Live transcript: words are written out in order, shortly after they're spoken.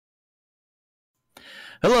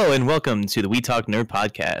Hello and welcome to the We Talk Nerd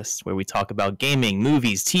podcast, where we talk about gaming,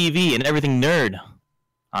 movies, TV, and everything nerd.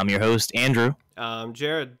 I'm your host, Andrew.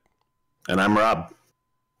 Jared. And I'm Rob.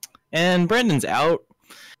 And Brendan's out.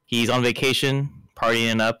 He's on vacation,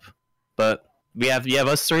 partying up. But you have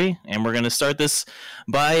us three, and we're going to start this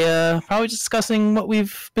by probably just discussing what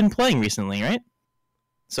we've been playing recently, right?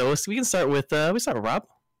 So we can start with Rob. What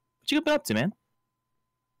you been up to, man?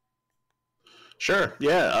 Sure.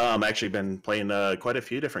 Yeah. Actually been playing quite a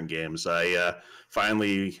few different games. I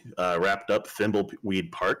finally wrapped up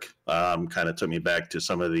Thimbleweed Park. Kind of took me back to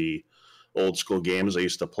some of the old school games I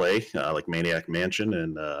used to play, like Maniac Mansion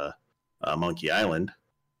and Monkey Island.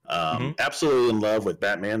 Absolutely in love with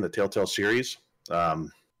Batman, the Telltale series. The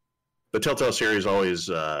Telltale series always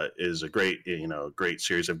is a great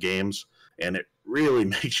series of games, and it really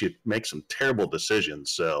makes you make some terrible decisions.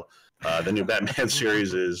 So the new Batman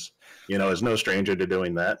series is no stranger to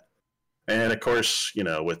doing that. And of course,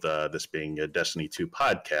 with this being a Destiny 2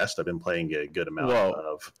 podcast, I've been playing a good amount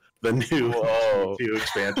of the new Destiny 2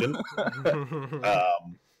 expansion.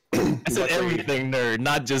 I said everything nerd,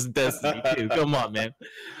 not just Destiny 2. Come on, man.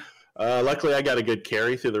 Luckily, I got a good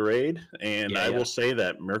carry through the raid, and I will say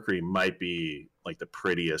that Mercury might be like the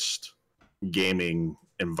prettiest gaming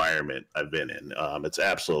environment I've been in. It's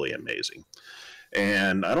absolutely amazing.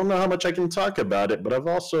 And I don't know how much I can talk about it, but I've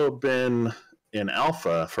also been in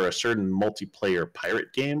alpha for a certain multiplayer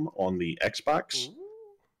pirate game on the Xbox.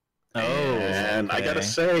 And I gotta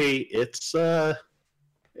say, it's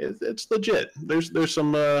legit. There's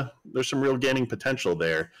some real gaming potential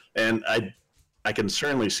there, and I can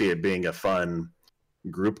certainly see it being a fun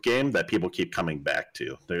group game that people keep coming back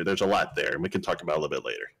to. There's a lot there, and we can talk about it a little bit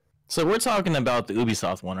later. So we're talking about the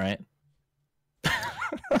Ubisoft one, right?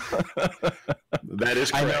 That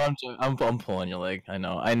is correct. I know I'm pulling your leg. I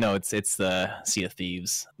know it's the Sea of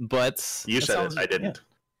Thieves, but you said it. I didn't.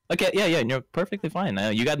 Yeah. Okay, yeah, you're perfectly fine.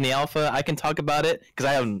 You got in the alpha. I can talk about it because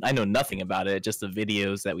I know nothing about it. Just the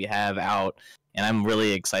videos that we have out, and I'm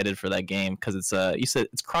really excited for that game because it's you said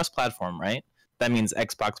it's cross-platform, right? That means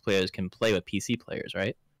Xbox players can play with PC players,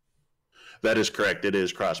 right? That is correct. It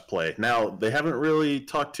is cross-play. Now they haven't really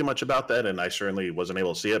talked too much about that, and I certainly wasn't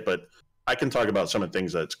able to see it, but I can talk about some of the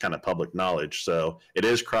things that's kind of public knowledge. So it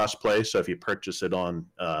is cross-play. So if you purchase it on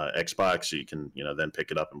Xbox, you can then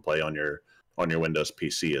pick it up and play on your Windows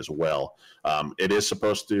PC as well. It is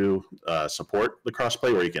supposed to support the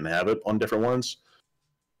cross-play where you can have it on different ones.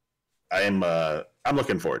 I'm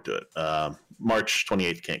looking forward to it. March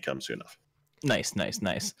 28th can't come soon enough. Nice.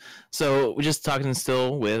 So we're just talking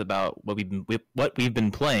still about what we've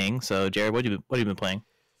been playing. So Jared, what have you been playing?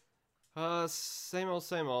 Same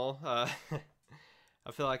old. I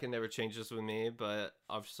feel like it never changes with me, but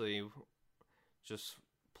obviously just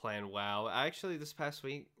playing WoW. Actually, this past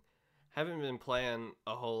week, haven't been playing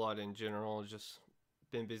a whole lot in general, just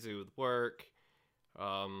been busy with work.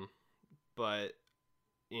 But,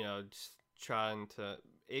 just trying to,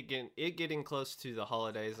 getting close to the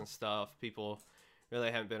holidays and stuff, people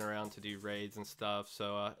really haven't been around to do raids and stuff,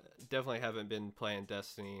 so definitely haven't been playing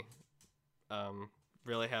Destiny.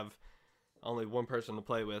 Really have only one person to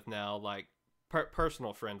play with now, like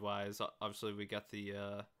personal friend wise. Obviously we got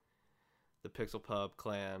the Pixel Pub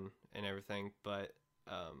clan and everything, but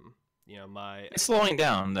it's slowing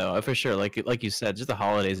down though, for sure. Like you said, just the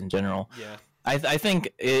holidays in general. Yeah, I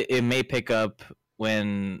think it may pick up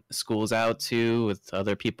when school's out too, with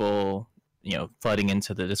other people flooding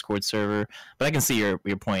into the Discord server. But I can see your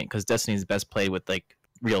point, because Destiny is best played with like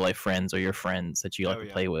real life friends or your friends that you like to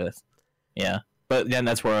play with. Yeah, but then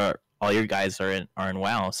that's where all your guys are in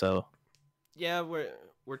WoW. So yeah,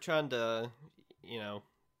 we're trying to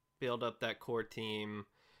build up that core team,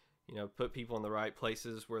 put people in the right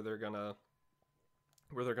places where they're gonna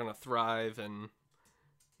thrive, and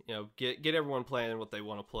get everyone playing what they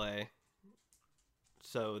want to play.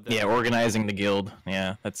 So organizing the guild,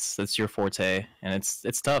 that's your forte, and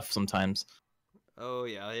it's tough sometimes. Oh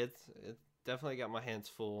yeah, it's definitely got my hands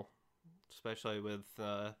full, especially with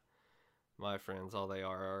my friends. All they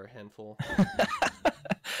are a handful.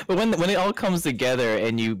 But when it all comes together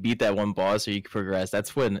and you beat that one boss or you progress,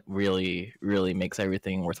 that's when really makes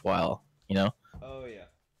everything worthwhile. Oh yeah.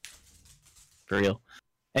 For real.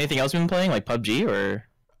 Anything else you've been playing, like PUBG or?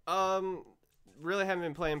 Really haven't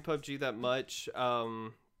been playing PUBG that much.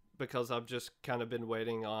 Because I've just kind of been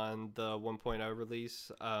waiting on the 1.0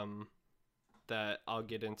 release. That I'll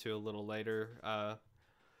get into a little later.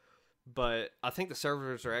 But I think the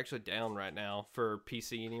servers are actually down right now for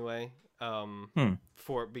PC anyway.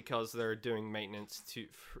 Because they're doing maintenance to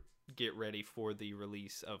get ready for the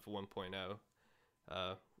release of 1.0,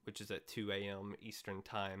 which is at 2 a.m. Eastern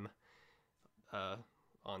time.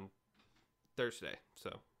 on Thursday.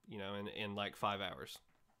 So, in like 5 hours.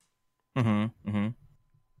 Mm-hmm.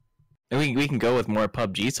 And we can go with more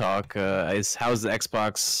PUBG talk. How's the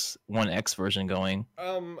Xbox One X version going?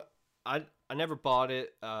 I never bought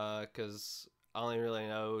it because I only really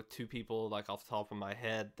know 2 people like off the top of my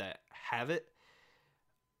head that have it.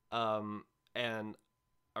 And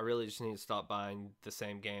I really just need to stop buying the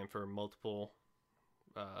same game for multiple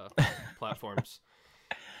platforms.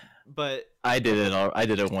 But I did it. I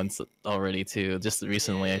did it once already too. Just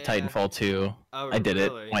recently, Titanfall 2. I did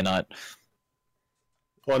really? it. Why not?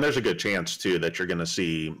 Well, and there's a good chance too that you're going to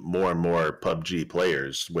see more and more PUBG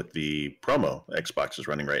players with the promo Xbox is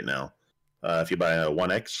running right now. If you buy a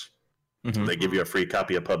One X, they give you a free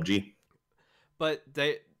copy of PUBG. But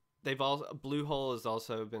they've also Bluehole has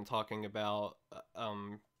also been talking about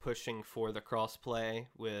pushing for the crossplay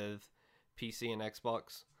with PC and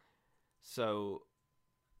Xbox. So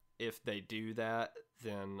if they do that,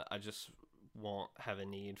 then I just won't have a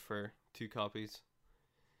need for 2 copies.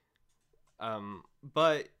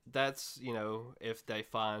 But that's, if they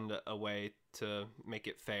find a way to make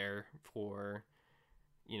it fair for,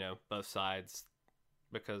 both sides.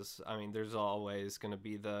 Because, there's always going to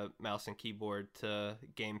be the mouse and keyboard to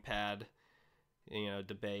gamepad,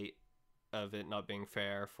 debate of it not being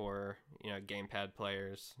fair for, gamepad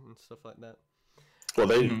players and stuff like that. Well,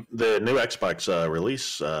 the new Xbox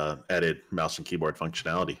release added mouse and keyboard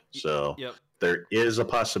functionality. So there is a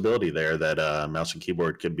possibility there that mouse and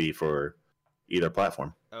keyboard could be for either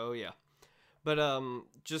platform. Oh, yeah. But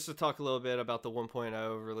just to talk a little bit about the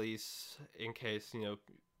 1.0 release, in case,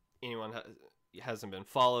 anyone hasn't been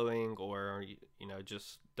following or,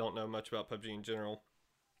 just don't know much about PUBG in general.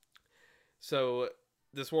 So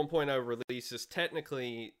this 1.0 release is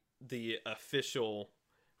technically the official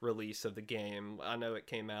release of the game. I know it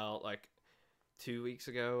came out like 2 weeks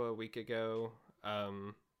ago, a week ago,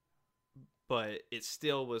 but it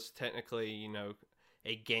still was technically,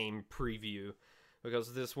 a game preview,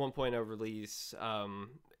 because this 1.0 release,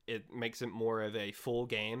 it makes it more of a full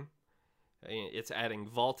game. It's adding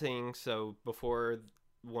vaulting, so before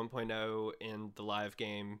 1.0 in the live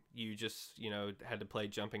game, you just, had to play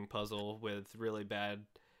jumping puzzle with really bad,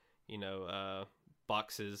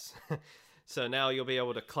 boxes. So now you'll be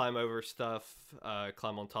able to climb over stuff,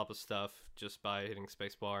 climb on top of stuff just by hitting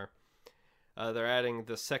spacebar. They're adding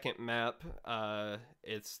the second map.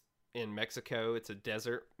 It's in Mexico. It's a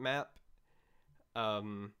desert map.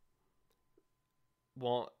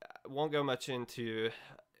 Won't go much into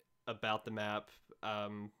about the map,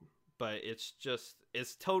 but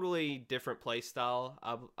it's totally different play style,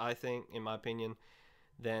 I think, in my opinion,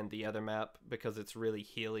 than the other map, because it's really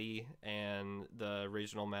hilly, and the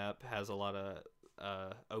original map has a lot of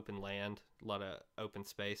open land, a lot of open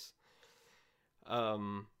space.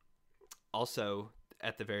 Also,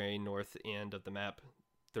 at the very north end of the map,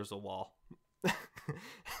 there's a wall.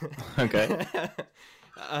 Okay.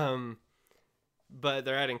 But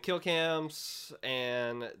they're adding kill cams,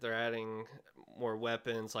 and they're adding more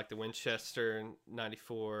weapons like the Winchester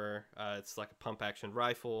 94. It's like a pump action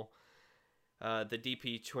rifle. The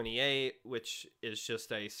DP-28, which is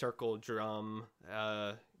just a circle drum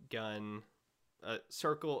gun.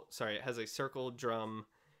 It has a circle drum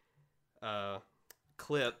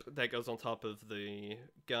clip that goes on top of the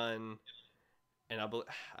gun, and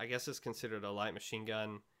I guess it's considered a light machine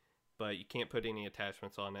gun, but you can't put any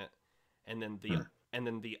attachments on it. And then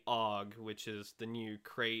the AUG, which is the new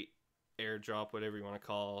crate airdrop, whatever you want to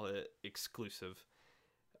call it, exclusive.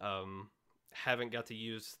 Haven't got to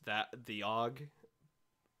use the AUG,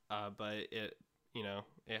 but it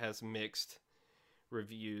has mixed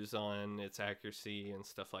reviews on its accuracy and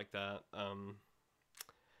stuff like that.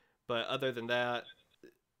 But other than that,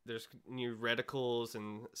 there's new reticles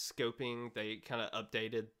and scoping. They kind of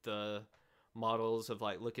updated the models of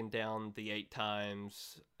like looking down the 8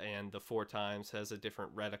 times, and the 4 times has a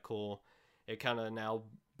different reticle. It kind of now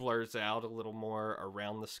blurs out a little more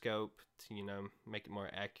around the scope to, make it more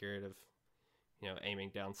accurate of, aiming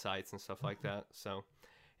down sights and stuff like that. So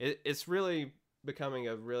it's really becoming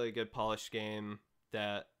a really good polished game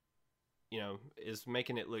that, is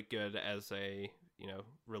making it look good as a,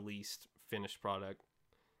 released finished product.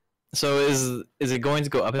 So is it going to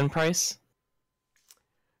go up in price?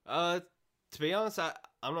 To be honest,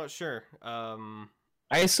 I'm not sure.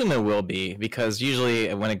 I assume it will be, because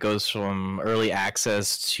usually when it goes from early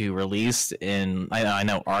access to release, I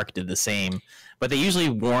know Ark did the same, but they usually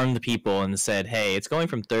warned the people and said, hey, it's going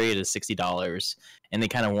from $30 to $60, and they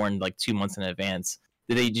kind of warned like 2 months in advance.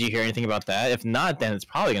 Did you hear anything about that? If not, then it's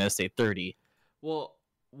probably going to stay $30. Well,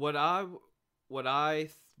 what I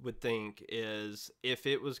would think is, if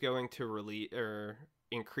it was going to release, or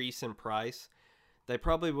increase in price, they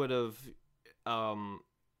probably would have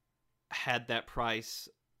had that price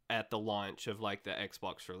at the launch of like the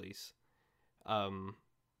Xbox release.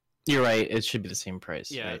 You're right. It should be the same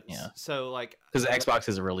price. Yeah. Right? Yeah. So like, Because the Xbox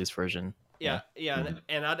is a release version. yeah, Mhm.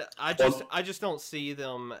 and I just don't see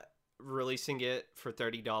them releasing it for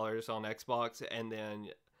 $30 on Xbox and then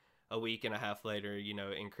a week and a half later,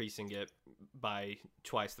 increasing it by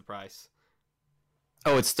twice the price.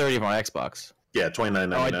 Oh, it's 30 on Xbox. Yeah,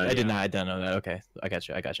 $29.99. I didn't know that. Okay, I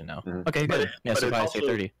got you now. Mhm. Okay, good. Yeah, but so it's probably say also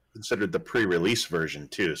 30. considered the pre-release version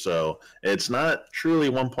too, so it's not truly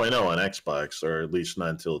 1.0 on Xbox, or at least not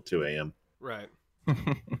until 2 a.m. Right.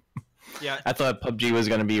 Yeah. I thought PUBG was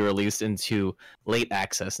going to be released into late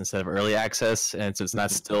access instead of early access, and so it's not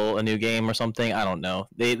still a new game or something. I don't know.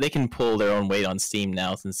 They can pull their own weight on Steam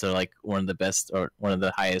now since they're like one of the best or one of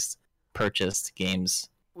the highest purchased games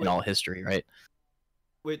in all history, right?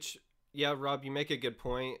 Which, yeah, Rob, you make a good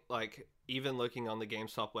point. Like, even looking on the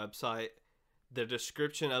GameStop website, the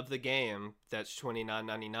description of the game that's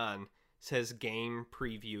 $29.99 says Game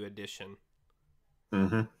Preview Edition.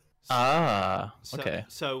 Mm-hmm. Okay.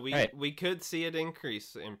 So Right. we could see it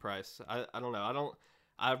increase in price. I don't know.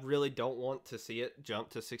 I really don't want to see it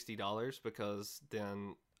jump to $60 because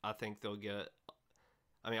then I think they'll get.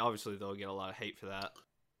 I mean, obviously they'll get a lot of hate for that,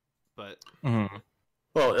 but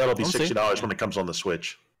Well, it'll be We'll see. $60 when it comes on the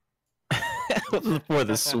Switch. For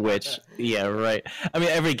the Switch. Yeah, right. I mean,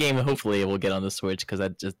 every game hopefully will get on the Switch because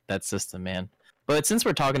that system, man. But since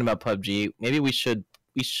we're talking about PUBG, maybe we should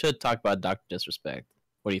talk about Dr. Disrespect.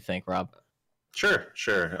 What do you think, Rob? Sure.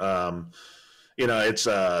 It's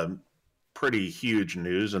pretty huge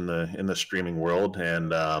news in the streaming world,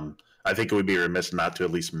 and I think it would be remiss not to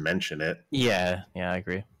at least mention it. Yeah, I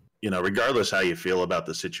agree. Regardless how you feel about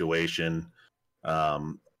the situation,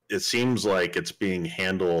 it seems like it's being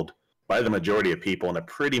handled by the majority of people in a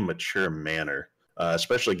pretty mature manner,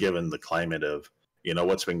 especially given the climate of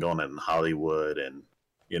what's been going on in Hollywood and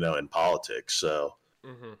in politics. So.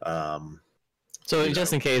 mm-hmm. So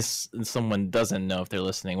just in case someone doesn't know if they're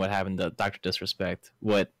listening, what happened to Dr. Disrespect?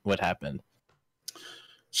 What happened?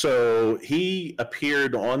 So he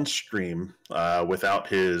appeared on stream without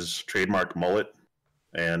his trademark mullet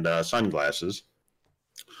and sunglasses,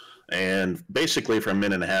 and basically for a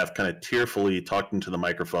minute and a half, kind of tearfully talking to the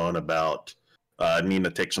microphone about needing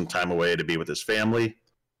to take some time away to be with his family,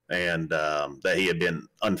 and that he had been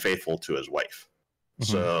unfaithful to his wife.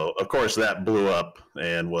 Mm-hmm. So, of course, that blew up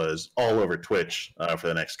and was all over Twitch for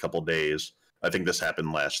the next couple days. I think this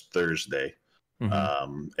happened last Thursday.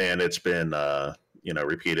 Mm-hmm. And it's been,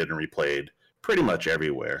 repeated and replayed pretty much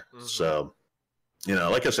everywhere. Mhm. So,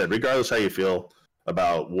 like I said, regardless how you feel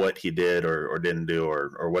about what he did or didn't do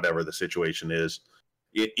or whatever the situation is,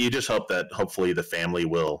 you just hope that hopefully the family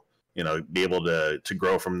will, be able to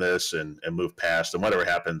grow from this and move past. And whatever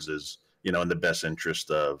happens is, in the best interest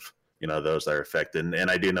of, those that are affected. And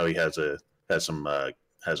I do know he has a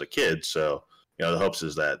kid. So, the hopes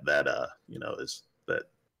is that is that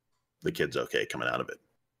the kid's okay coming out of it.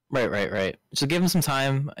 Right. So give him some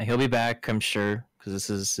time. He'll be back, I'm sure, because this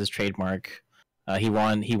is his trademark. He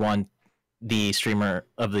won the Streamer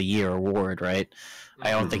of the Year award, right? I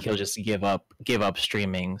don't think he'll just give up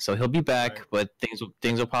streaming. So he'll be back, Right. but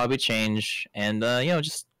things will probably change, and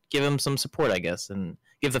just give him some support, I guess, and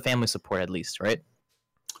give the family support at least, right?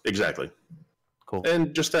 Exactly. Cool.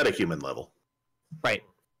 And just at a human level. Right.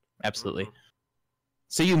 Absolutely. Mhm.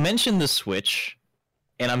 So you mentioned the Switch,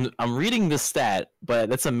 and I'm reading the stat, but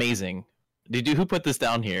that's amazing. Who put this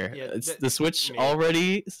down here? Yeah, It's the Switch me.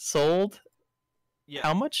 already sold. Yeah.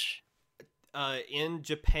 How much? In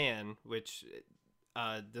Japan, which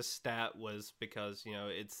this stat was because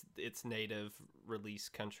it's native release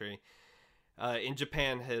country. In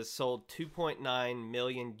Japan has sold 2.9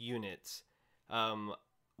 million units. The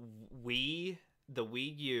Wii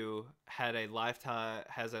U has a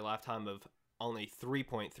lifetime of only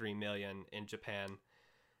 3.3 million in Japan,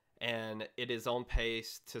 and it is on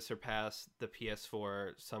pace to surpass the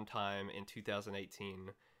PS4 sometime in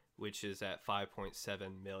 2018, which is at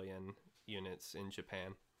 5.7 million units in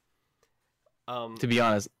Japan. To be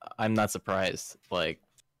honest, I'm not surprised. Like,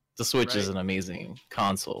 the Switch is Right. an amazing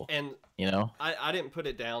console. And I didn't put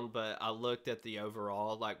it down, but I looked at the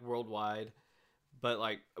overall, like, worldwide. But,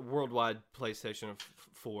 like, worldwide PlayStation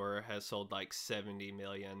 4 has sold, like, 70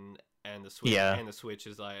 million, and the Switch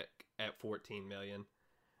is, like, at 14 million.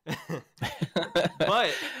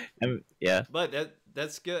 But yeah. But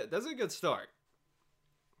that's good. That's a good start.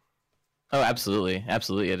 Oh, absolutely.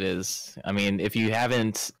 It is. I mean, if you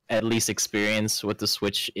haven't at least experienced what the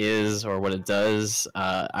Switch is or what it does,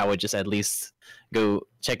 I would just at least go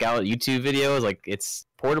check out YouTube videos. Like it's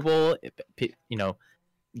portable.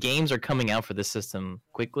 Games are coming out for this system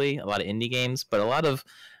quickly. A lot of indie games, but a lot of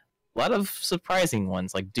surprising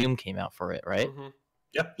ones. Like Doom came out for it, right? Mm-hmm.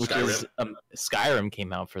 Yep, Which Skyrim. is Skyrim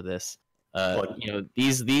came out for this. Well,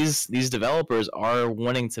 These developers are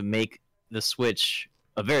wanting to make the Switch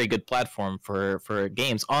a very good platform for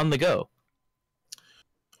games on the go.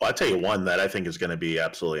 Well, I'll tell you one that I think is going to be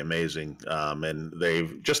absolutely amazing. And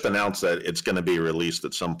they've just announced that it's going to be released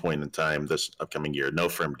at some point in time this upcoming year. No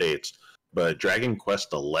firm dates, but Dragon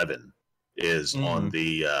Quest XI is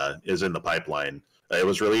is in the pipeline. It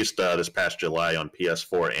was released this past July on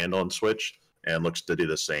PS4 and on Switch, and looks to do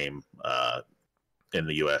the same in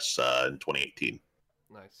the US in 2018.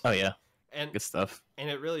 Nice. Oh yeah, And good stuff. And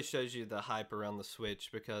it really shows you the hype around the Switch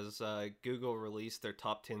because Google released their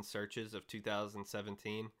top 10 searches of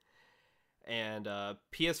 2017. And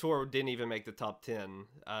PS4 didn't even make the top 10.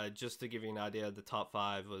 Just to give you an idea, the top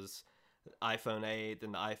 5 was iPhone 8,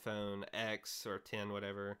 then the iPhone X or 10,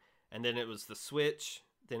 whatever. And then it was the Switch,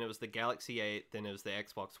 then it was the Galaxy 8, then it was the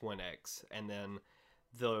Xbox One X. And then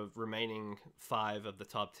the remaining 5 of the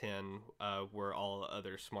top 10 were all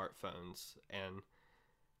other smartphones. And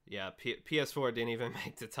yeah, PS4 didn't even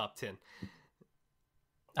make the top 10.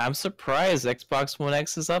 I'm surprised Xbox One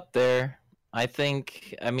X is up there. I'm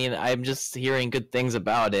just hearing good things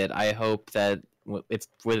about it. I hope that it's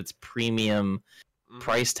with its premium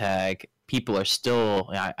price tag, people are still,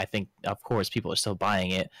 I think, of course, people are still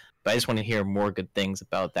buying it, but I just want to hear more good things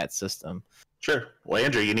about that system. Sure. Well,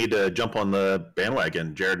 Andrew, you need to jump on the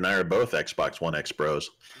bandwagon. Jared and I are both Xbox One X bros.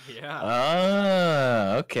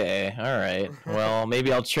 Yeah. Okay. All right. Well,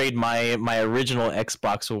 maybe I'll trade my original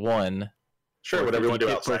Xbox One. Sure, whatever you want to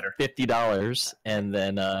do, outsider. $50, and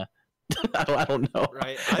then I don't know.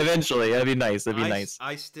 Right. Eventually, that'd be nice. Nice.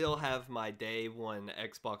 I still have my day one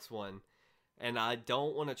Xbox One, and I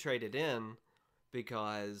don't want to trade it in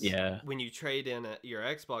because when you trade in your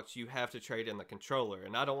Xbox, you have to trade in the controller,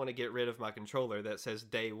 and I don't want to get rid of my controller that says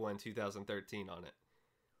day one 2013 on it.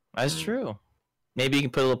 That's true. Maybe you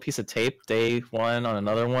can put a little piece of tape, day one, on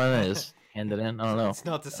another one, and just hand it in. I don't know. It's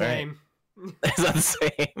not the same. Right. It's not the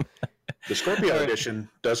same. The Scorpio edition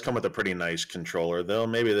does come with a pretty nice controller, though.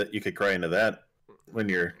 Maybe that you could cry into that when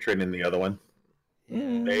you're trading in the other one. Yeah.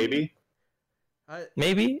 Maybe.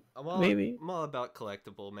 Maybe. I'm all about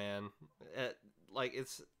collectible, man.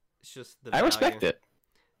 It's just the value. I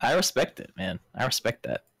respect it, man. I respect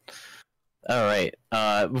that. All right.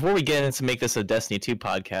 Before we get into make this a Destiny 2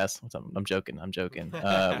 podcast, I'm joking.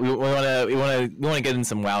 We want to get in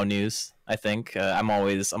some WoW news. I think I'm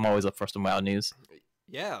always up for some WoW news.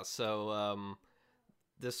 Yeah. So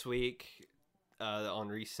this week on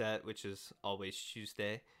Reset, which is always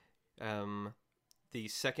Tuesday, the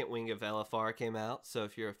second wing of LFR came out. So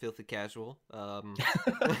if you're a filthy casual,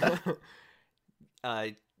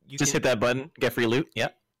 you just hit that button, get free loot. Yeah.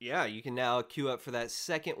 Yeah, you can now queue up for that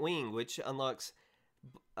second wing, which unlocks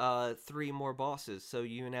 3 more bosses. So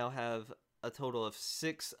you now have a total of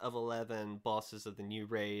 6 of 11 bosses of the new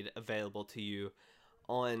raid available to you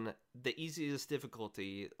on the easiest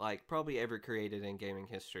difficulty, like probably ever created in gaming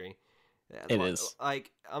history. It is.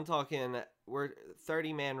 Like, I'm talking, we're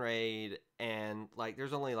 30-man raid, and like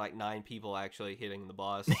there's only like 9 people actually hitting the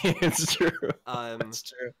boss. It's true. That's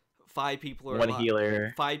true. 5 people are one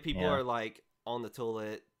healer. 5 people are like on the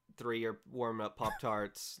toilet. 3 are warming up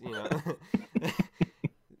Pop-Tarts, you know.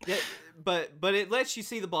 Yeah, but it lets you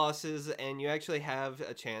see the bosses, and you actually have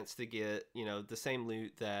a chance to get, you know, the same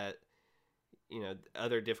loot that, you know,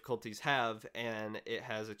 other difficulties have, and it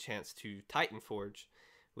has a chance to Titan Forge,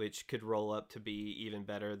 which could roll up to be even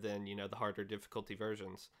better than, you know, the harder difficulty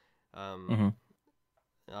versions. I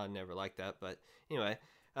never liked that, but anyway.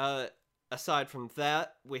 Aside from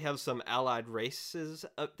that, we have some allied races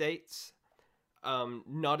updates.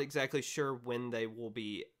 Not exactly sure when they will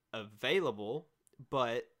be available,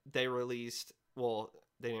 but they released, well,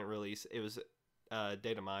 they didn't release, it was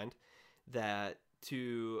data mined, that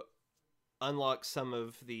to unlock some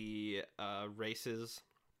of the races,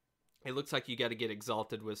 it looks like you got to get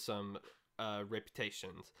exalted with some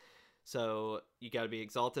reputations. So you got to be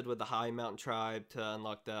exalted with the High Mountain Tribe to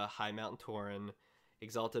unlock the High Mountain Tauren,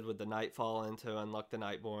 exalted with the Nightfallen to unlock the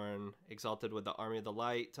Nightborn, exalted with the Army of the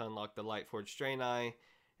Light to unlock the Lightforged Draenei,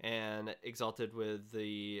 and exalted with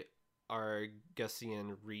the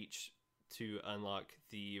Argusian Reach to unlock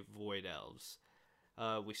the Void Elves.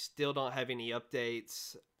 We still don't have any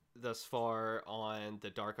updates thus far on the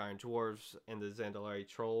Dark Iron Dwarves and the Zandalari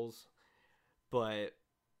Trolls, but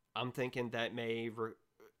I'm thinking that may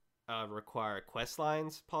require quest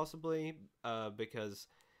lines possibly, because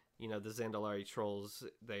the Zandalari trolls,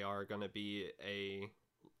 they are going to be a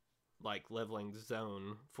like leveling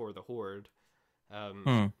zone for the Horde.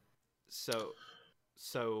 So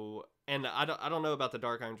and I don't know about the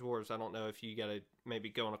Dark Iron Dwarves. I don't know if you got to maybe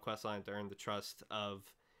go on a quest line to earn the trust of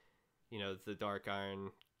the Dark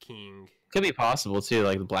Iron King. Could be possible too,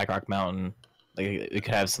 like the Blackrock Mountain. Like it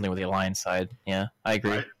could have something with the Alliance side. Yeah, I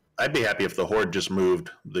agree. I'd be happy if the Horde just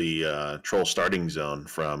moved the troll starting zone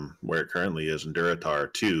from where it currently is in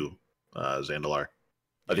Durotar to Zandalar.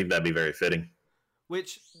 I think that'd be very fitting.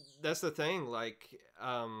 Which, that's the thing, like,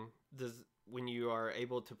 when you are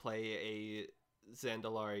able to play a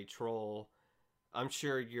Zandalari troll, I'm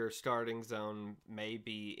sure your starting zone may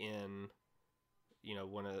be in,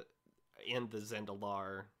 in the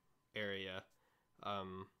Zandalar area.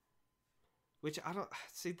 Which I don't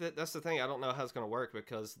see, that's the thing. I don't know how it's going to work,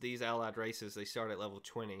 because these allied races, they start at level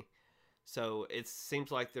 20. So it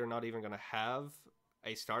seems like they're not even going to have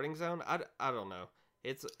a starting zone. I don't know.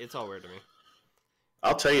 It's all weird to me.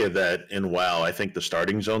 I'll tell you that in WoW, I think the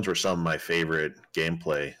starting zones were some of my favorite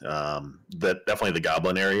gameplay. Definitely the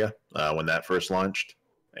Goblin area when that first launched,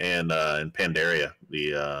 and in Pandaria,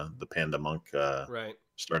 the Panda Monk right.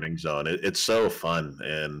 starting zone. It's so fun,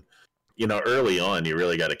 and early on, you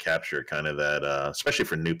really got to capture kind of that, especially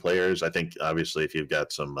for new players. I think, obviously, if you've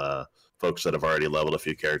got some folks that have already leveled a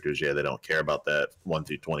few characters, they don't care about that 1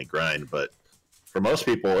 through 20 grind. But for most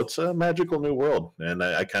people, it's a magical new world, and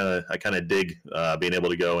I kind of dig being able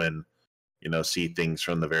to go and see things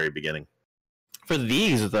from the very beginning. For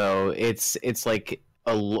these, though, it's like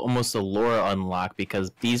almost a lore unlock,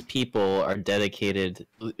 because these people are dedicated.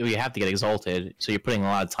 You have to get exalted, so you're putting a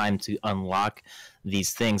lot of time to unlock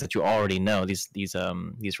these things that you already know, these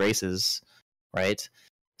races, right?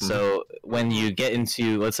 Mm-hmm. So when you get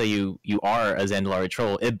into, let's say you are a Zandalari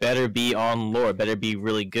troll, it better be on lore, it better be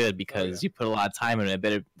really good, because you put a lot of time in it.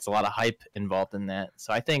 It's a lot of hype involved in that.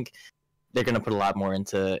 So I think they're going to put a lot more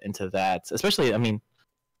into that. Especially, I mean,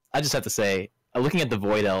 I just have to say, looking at the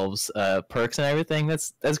Void Elves perks and everything,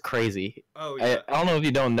 that's crazy. Oh yeah. I don't know if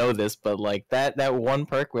you don't know this, but like that one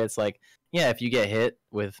perk where it's like, yeah, if you get hit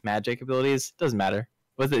with magic abilities, doesn't matter.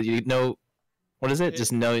 What is it? What is it?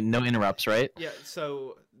 Just no interrupts, right? Yeah.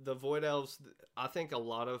 So the Void Elves, I think a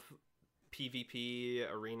lot of PvP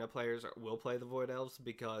arena players will play the Void Elves,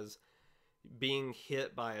 because being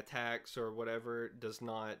hit by attacks or whatever does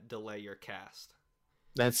not delay your cast.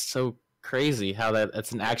 That's so crazy how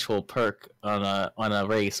that's an actual perk on a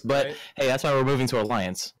race. But right. Hey, that's why we're moving to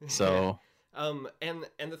Alliance. So and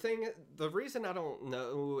the reason I don't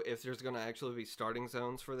know if there's going to actually be starting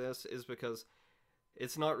zones for this is because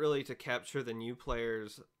it's not really to capture the new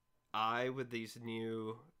players' eye with these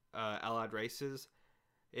new allied races.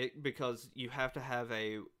 Because you have to have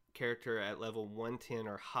a character at level 110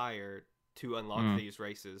 or higher to unlock these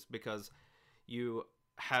races, because you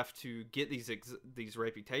have to get these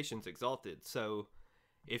reputations exalted. So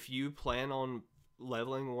if you plan on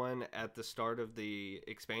leveling one at the start of the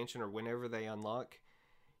expansion or whenever they unlock,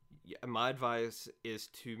 my advice is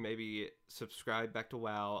to maybe subscribe back to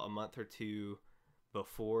WoW a month or two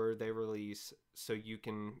before they release, so you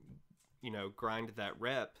can grind that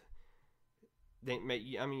rep. I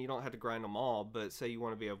mean, you don't have to grind them all, but say you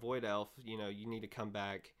want to be a Void Elf, you need to come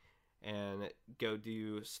back and go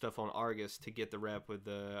do stuff on Argus to get the rep with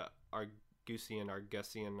the Argusian.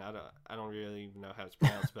 I don't really even know how it's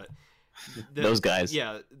pronounced, but those guys.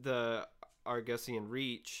 Yeah, the Argusian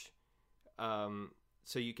Reach,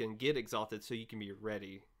 so you can get exalted, so you can be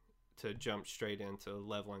ready to jump straight into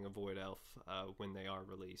leveling a Void Elf when they are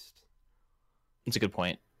released. It's a good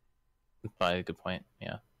point. Probably a good point.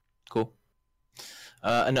 Yeah, cool.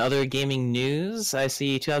 In other gaming news, I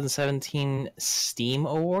see 2017 Steam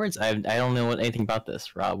Awards. I don't know anything about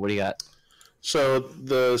this. Rob, what do you got? So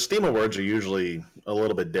the Steam Awards are usually a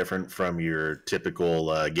little bit different from your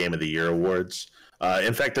typical Game of the Year awards.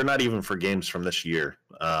 In fact, they're not even for games from this year.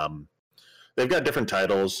 They've got different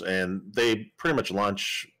titles, and they pretty much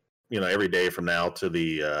launch, every day from now to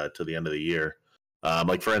the end of the year.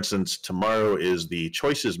 Like, for instance, tomorrow is the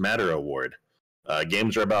Choices Matter Award.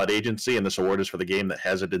 Games are about agency, and this award is for the game that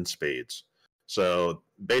has it in spades. So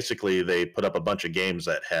basically, they put up a bunch of games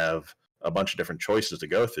that have a bunch of different choices to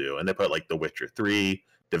go through, and they put like The Witcher 3,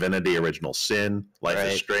 Divinity: Original Sin, Life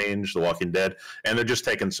is Strange, The Walking Dead, and they're just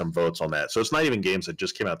taking some votes on that. So it's not even games that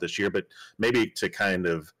just came out this year, but maybe to kind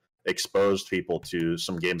of expose people to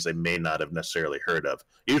some games they may not have necessarily heard of.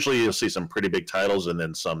 Usually you'll see some pretty big titles, and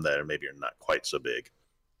then some that maybe are not quite so big.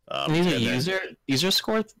 These are user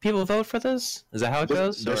score people vote for this? Is that how it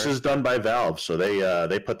goes? This is done by Valve, so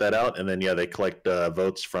they put that out, and then they collect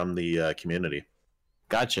votes from the community.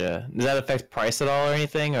 Gotcha. Does that affect price at all or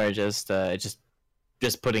anything, or just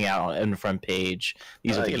putting out in the front page?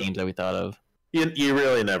 These are the games that we thought of. You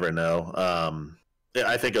really never know.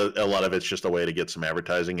 I think a lot of it's just a way to get some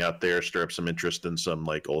advertising out there, stir up some interest in some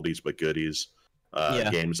like oldies but goodies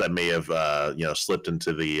games that may have slipped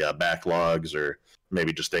into the backlogs or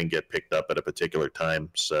maybe just didn't get picked up at a particular time.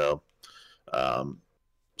 So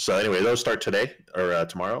anyway, those start today or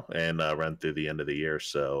tomorrow and run through the end of the year.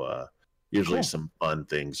 So usually some fun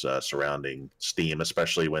things surrounding Steam,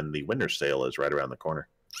 especially when the winter sale is right around the corner.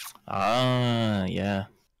 Yeah,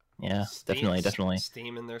 definitely.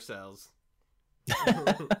 Steam in their cells.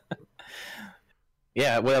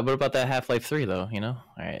 Yeah, well, what about that Half-Life 3 though? All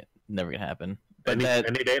right, never gonna happen. But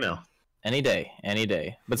any day now. Any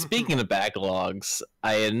day. But speaking of backlogs,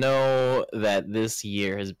 I know that this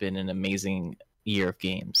year has been an amazing year of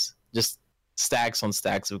games. Just stacks on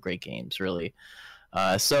stacks of great games, really.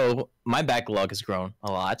 So my backlog has grown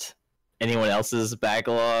a lot. Anyone else's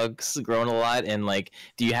backlogs grown a lot? And like,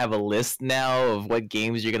 do you have a list now of what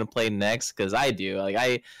games you're gonna play next? Because I do. Like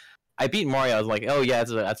I beat Mario. I was like, oh yeah,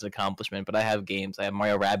 that's an accomplishment. But I have games. I have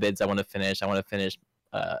Mario Rabbids. I want to finish.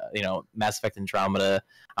 Mass Effect Andromeda.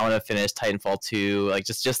 I want to finish Titanfall 2. Like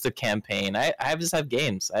just the campaign. I have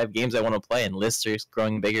games. I have games I want to play, and lists are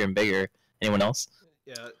growing bigger and bigger. Anyone else?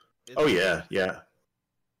 Yeah. Yeah.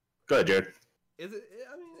 Go ahead, Jared.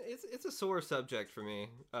 It's a sore subject for me.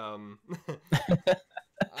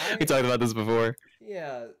 We talked about this before.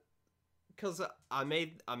 Yeah, because I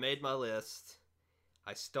made my list.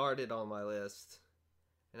 I started on my list,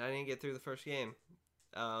 and I didn't get through the first game.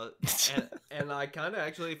 And I kind of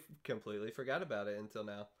actually completely forgot about it until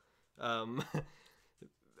now.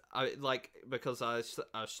 Because I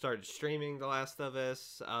started streaming The Last of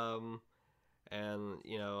Us. And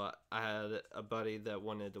I had a buddy that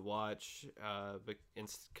wanted to watch,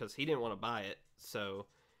 because he didn't want to buy it. So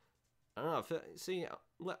I don't know. See,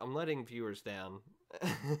 I'm letting viewers down.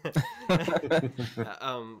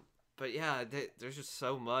 But yeah, there's just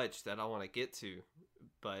so much that I want to get to.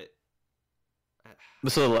 But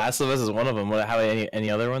so The Last of Us is one of them. How any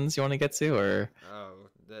other ones you want to get to, or? Oh,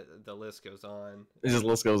 the list goes on. This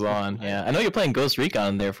list goes on. Yeah, I know you're playing Ghost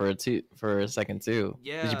Recon there for a second too.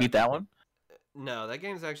 Yeah. Did you beat that one? No, that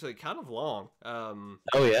game's actually kind of long. Oh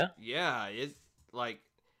yeah. Yeah, it like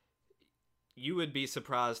you would be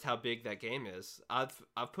surprised how big that game is. I've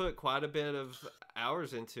put quite a bit of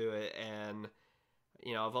hours into it, and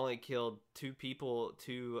I've only killed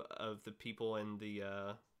two of the people in the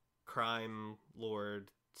crime lord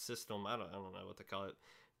system. I don't know what to call it,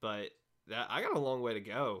 but I got a long way to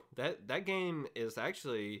go. That game is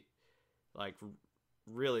actually like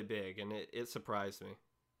really big, and it surprised me.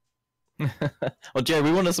 Well, Jared,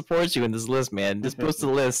 we want to support you in this list, man. Just post the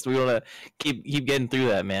list. We want to keep getting through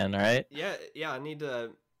that, man. All right. Yeah. I need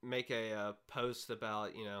to make a post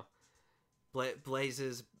about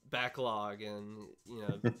Blaze's backlog and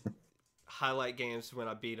highlight games when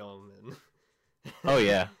I beat them. And oh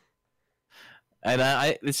yeah.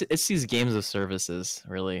 And it's these games of services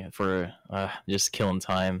really for just killing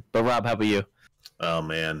time. But Rob, how about you? Oh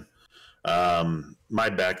man, my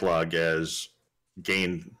backlog has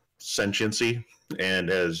gained sentiency and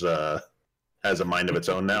has a mind of its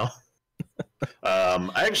own now.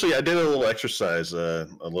 I did a little exercise a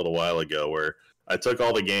little while ago where I took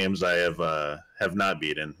all the games I have not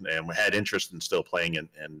beaten and had interest in still playing and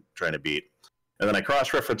trying to beat, and then I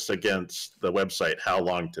cross-referenced against the website How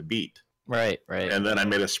Long to Beat. Right. And then I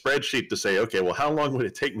made a spreadsheet to say, okay, well, how long would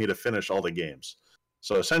it take me to finish all the games?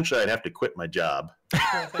 So essentially, I'd have to quit my job.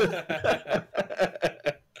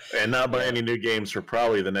 And not buy any new games for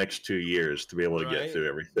probably the next 2 years to be able to get through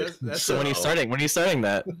everything. So when are you starting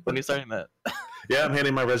that? Yeah, I'm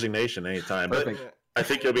handing my resignation anytime. Perfect. But I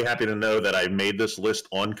think you'll be happy to know that I made this list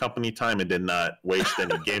on company time and did not waste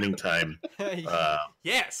any gaming time.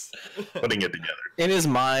 Yes. Putting it together. In his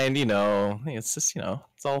mind, it's just,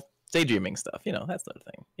 it's all daydreaming stuff, that sort of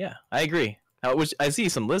thing. Yeah, I agree. I see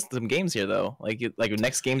some games here though. Like your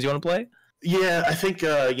next games you want to play? Yeah, I think,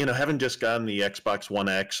 having just gotten the Xbox One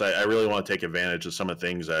X, I really want to take advantage of some of the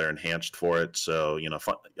things that are enhanced for it. So,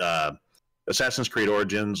 Assassin's Creed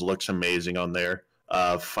Origins looks amazing on there.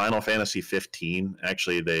 Final Fantasy 15,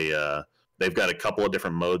 actually, they've got a couple of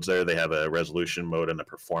different modes there. They have a resolution mode and a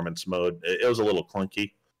performance mode. It was a little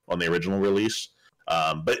clunky on the original release,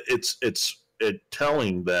 but it's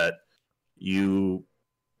telling that you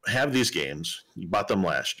have these games, you bought them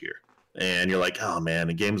last year, and you're like, oh man,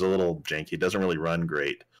 the game's a little janky, it doesn't really run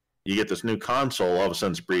great. You get this new console, all of a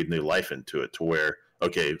sudden it's breathed new life into it to where,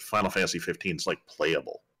 okay, Final Fantasy 15 is like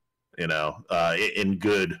playable, in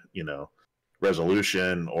good,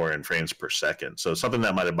 resolution or in frames per second. So something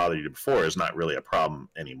that might have bothered you before is not really a problem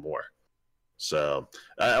anymore. So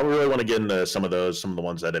I really want to get into some of the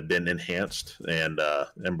ones that have been enhanced and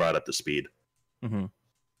brought up to speed. Mm-hmm.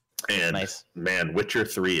 And Nice. man, Witcher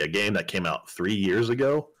 3, a game that came out 3 years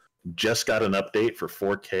ago, just got an update for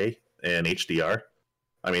 4K and HDR.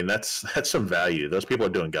 I mean, that's some value. Those people are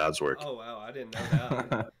doing God's work. Oh wow, I didn't know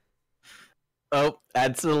that. Oh,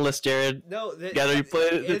 add to the list, Jared. No, Gotta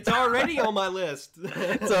replay it. it's already on my list.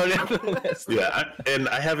 It's already on the list. Yeah,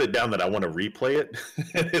 I have it down that I want to replay it.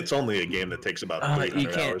 It's only a game that takes about 300 you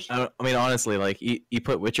can't. hours. I mean, honestly, like you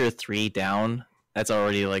put Witcher 3 down, that's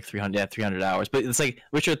already like 300 hours. But it's like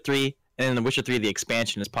Witcher 3, and then the Witcher 3, the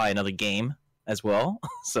expansion is probably another game as well.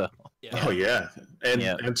 So Yeah. Oh yeah, and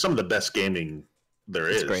Yeah. and some of the best gaming there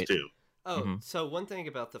It's is great. too. Oh, Mhm. so one thing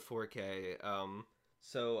about the 4K,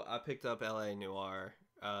 so I picked up LA Noire,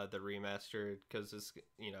 the remastered, because it's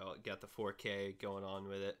got the 4K going on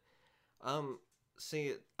with it.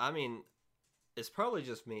 See, I mean, it's probably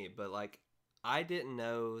just me, but like, I didn't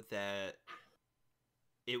know that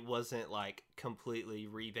it wasn't like completely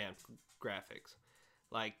revamped graphics.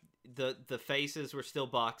 Like the faces were still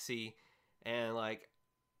boxy, and like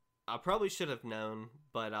I probably should have known,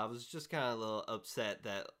 but I was just kind of a little upset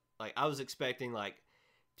that like I was expecting like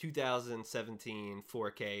 2017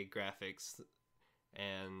 4K graphics,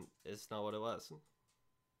 and it's not what it was.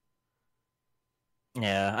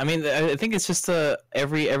 yeah, I mean, I think it's just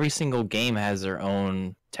every single game has their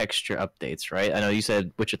own texture updates, right? I know you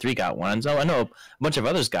said Witcher 3 got one. So I know a bunch of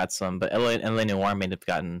others got some, but LA Noire may have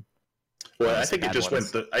gotten. Well, I some think it bad just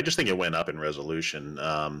ones. I just think it went up in resolution.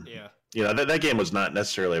 Yeah. That game was not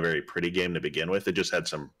necessarily a very pretty game to begin with. It just had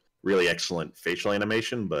some really excellent facial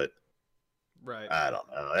animation, but Right. I don't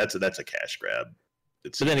know. That's a cash grab.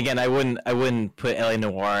 It's But then again, I wouldn't put LA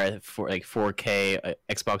Noire for like 4K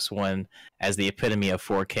Xbox One as the epitome of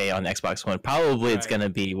 4K on Xbox One. Probably it's Right. gonna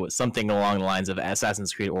be something along the lines of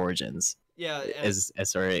Assassin's Creed Origins. Yeah. And As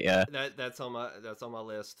sorry, yeah. that's on my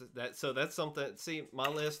list. That's something. See, my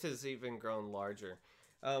list has even grown larger.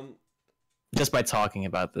 Just by talking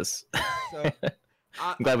about this, So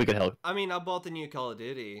I'm glad we could help. I mean, I bought the new Call of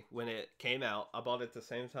Duty when it came out. I bought it at the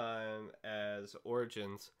same time as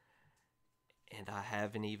Origins, and I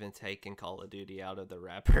haven't even taken Call of Duty out of the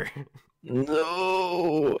wrapper.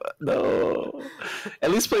 No.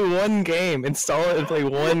 At least play one game. Install it and play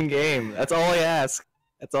one game. That's all I ask.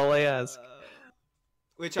 That's all I ask.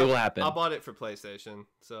 Which It will happen. I bought it for PlayStation,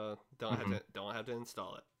 so don't Mm-hmm. have to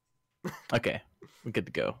install it. Okay, we're good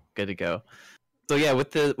to go. Good to go. So yeah,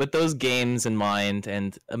 with those games in mind,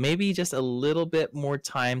 and maybe just a little bit more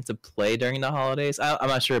time to play during the holidays. I'm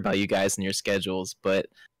not sure about you guys and your schedules, but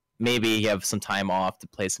maybe you have some time off to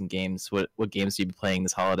play some games. What games do you be playing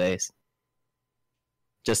this holidays?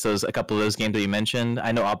 Just a couple of those games that you mentioned.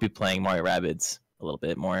 I know I'll be playing Mario Rabbids a little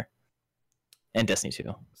bit more, and Destiny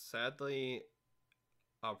 2. Sadly,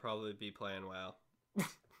 I'll probably be playing WoW.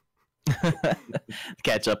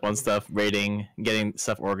 Catch up on stuff, rating, getting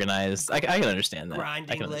stuff organized. I can understand that. I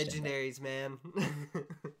Grinding can understand that. legendaries, man.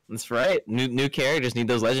 That's right. New characters need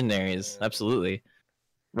those legendaries. Yeah. Absolutely.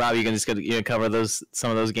 Rob, you gonna cover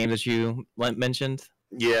some of those games that you mentioned?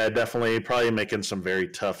 Yeah, definitely. Probably making some very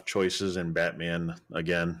tough choices in Batman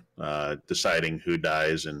again, deciding who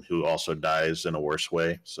dies and who also dies in a worse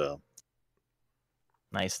way. So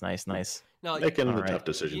Nice. No, making the Alright. tough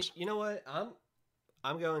decisions. You know what?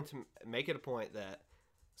 I'm going to make it a point that,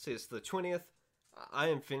 see, it's the 20th. I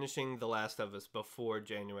am finishing The Last of Us before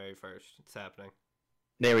January 1st. It's happening.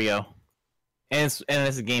 There we go. And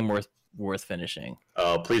it's a game worth finishing.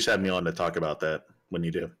 Oh, please have me on to talk about that when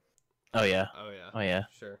you do. Oh yeah. Oh yeah.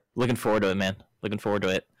 Sure. Looking forward to it, man. Looking forward to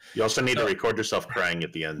it. You also need to record yourself crying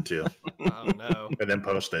at the end too, Oh no. and then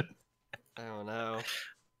post it. Oh no.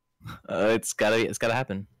 It's gotta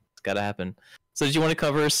happen. It's gotta happen. So did you want to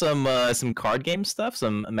cover some card game stuff,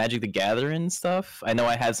 some Magic the Gathering stuff? I know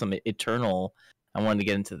I had some Eternal. I wanted to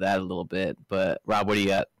get into that a little bit, but Rob, what do you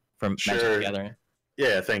got from Magic Sure. the Gathering?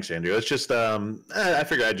 Yeah, thanks, Andrew. It's just I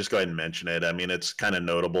figured I'd just go ahead and mention it. I mean, it's kind of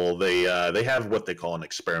notable. They have what they call an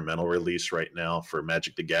experimental release right now for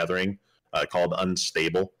Magic the Gathering called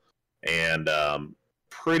Unstable, and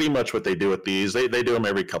pretty much what they do with these, they do them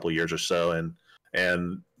every couple years or so,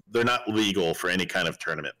 and they're not legal for any kind of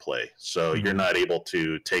tournament play. So Mhm. you're not able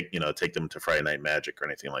to take them to Friday Night Magic or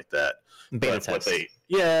anything like that. Beta But what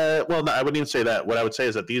test. well, no, I wouldn't even say that. What I would say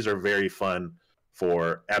is that these are very fun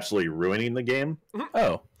for absolutely ruining the game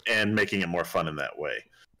Oh. and making it more fun in that way.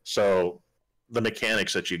 So the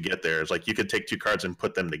mechanics that you get there is like you could take two cards and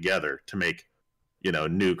put them together to make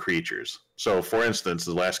new creatures. So, for instance,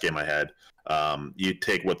 the last game I had, you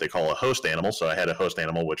take what they call a host animal. So I had a host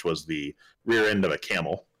animal, which was the rear end of a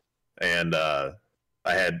camel, and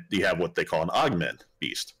you have what they call an augment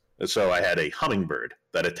beast. And so I had a hummingbird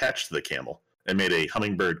that attached to the camel and made a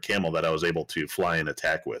hummingbird camel that I was able to fly and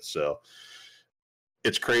attack with. So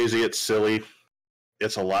it's crazy, it's silly,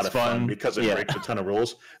 it's a lot of fun because it breaks a ton of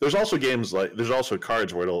rules. There's also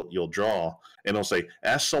cards where you'll draw and it'll say,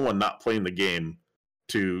 ask someone not playing the game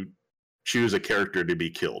to choose a character to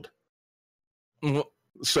be killed.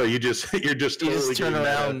 So you're just totally turn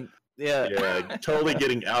around. Totally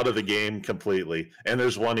getting out of the game completely. And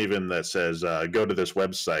there's one even that says, go to this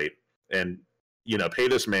website and pay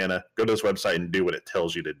this mana, go to this website and do what it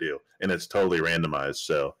tells you to do. And it's totally randomized.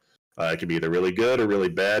 So it can be either really good or really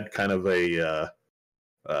bad. Kind of a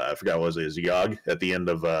I forgot what it was, Yogg at the end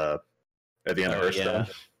of Hearthstone.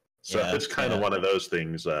 So it's kind of one of those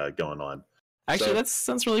things going on. Actually, that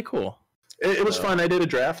sounds really cool. It was fun. I did a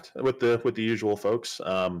draft with the usual folks.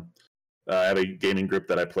 I have a gaming group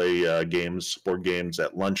that I play board games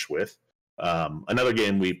at lunch with. Another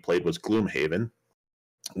game we played was Gloomhaven,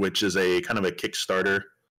 which is a kind of a Kickstarter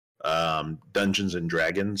Dungeons and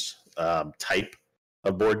Dragons type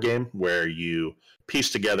of board game where you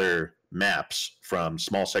piece together maps from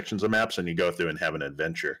small sections of maps and you go through and have an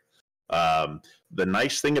adventure. The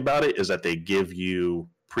nice thing about it is that they give you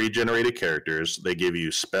pre-generated characters, they give you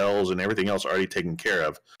spells and everything else already taken care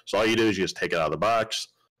of. So all you do is you just take it out of the box,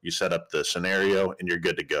 you set up the scenario, and you're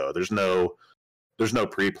good to go. There's no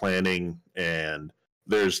pre-planning, and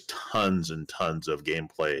there's tons and tons of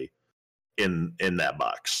gameplay in that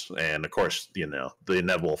box. And of course, the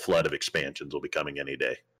inevitable flood of expansions will be coming any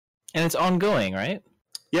day. And it's ongoing, right?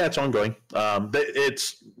 Yeah, it's ongoing.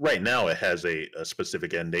 It's right now it has a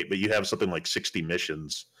specific end date, but you have something like 60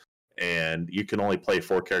 missions, and you can only play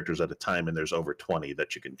 4 characters at a time, and there's over 20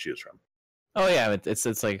 that you can choose from. Oh yeah,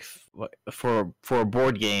 it's like for a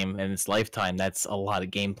board game and its lifetime, that's a lot of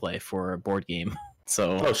gameplay for a board game.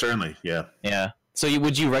 So certainly, yeah. So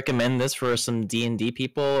would you recommend this for some D&D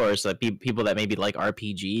people, or some people that maybe like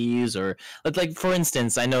RPGs, or like for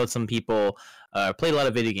instance, I know some people play a lot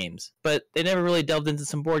of video games, but they never really delved into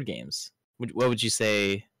some board games. What would you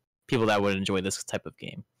say people that would enjoy this type of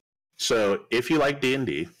game? So if you like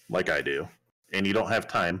D&D, like I do, and you don't have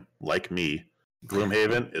time, like me,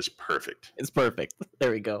 Gloomhaven is perfect. It's perfect. There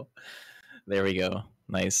we go.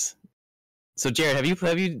 Nice. So Jared, have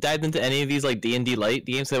you dived into any of these like D&D light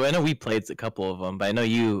games? So I know we played a couple of them, but I know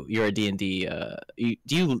you're a D&D. Do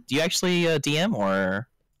you actually DM or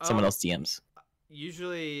someone else DMs?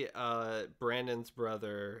 Usually, Brandon's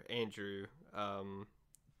brother Andrew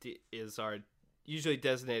is our usually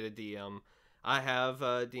designated DM. I have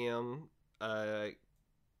a DM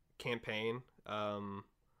campaign,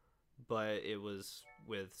 but it was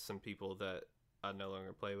with some people that I no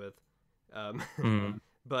longer play with.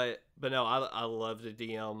 But no, I love the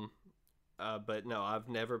DM. But no, I've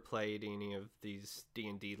never played any of these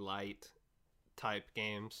D&D light type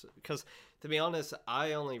games because, to be honest,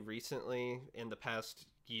 I only recently, in the past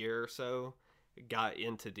year or so, got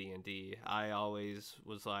into D&D. I always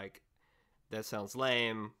was like, that sounds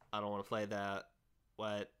lame. I don't want to play that.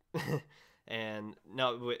 What? And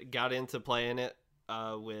no, got into playing it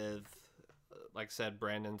with, like I said,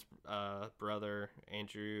 Brandon's brother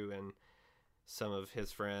Andrew and some of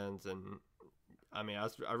his friends, and I mean,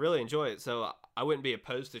 I really enjoy it. So I wouldn't be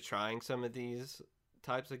opposed to trying some of these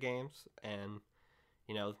types of games, and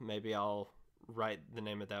maybe I'll write the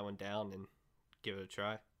name of that one down and give it a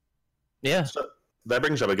try. Yeah. So that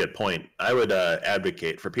brings up a good point. I would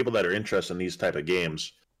advocate for people that are interested in these type of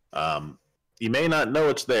games. You may not know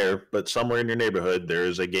it's there, but somewhere in your neighborhood there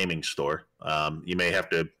is a gaming store. You may have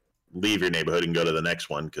to leave your neighborhood and go to the next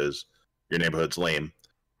one because your neighborhood's lame.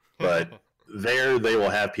 But there they will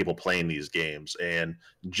have people playing these games. And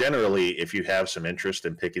generally, if you have some interest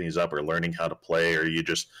in picking these up or learning how to play, or you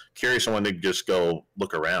just curious someone to just go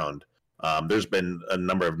look around, there's been a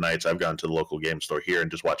number of nights I've gone to the local game store here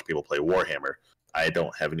and just watched people play Warhammer. I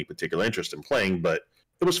don't have any particular interest in playing, but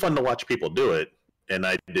it was fun to watch people do it. And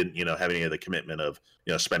I didn't, have any of the commitment of,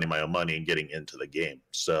 spending my own money and getting into the game.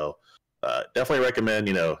 So definitely recommend,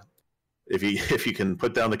 if you can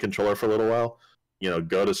put down the controller for a little while,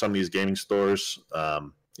 go to some of these gaming stores.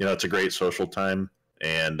 It's a great social time,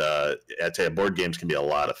 and I'd say board games can be a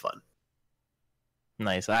lot of fun.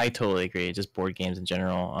 Nice. I totally agree. Just board games in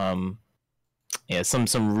general.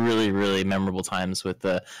 Some really, really memorable times with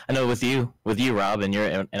I know with you, Rob,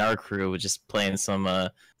 and our crew, was just playing some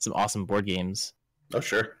awesome board games. Oh,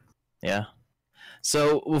 sure. Yeah.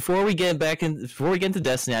 So before we get into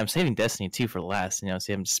Destiny, I'm saving Destiny 2 for last. So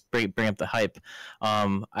I'm just bring up the hype.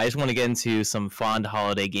 I just want to get into some fond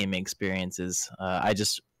holiday gaming experiences.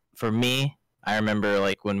 For me, I remember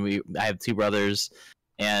like I have two brothers,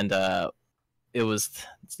 and it was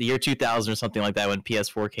the year 2000 or something like that when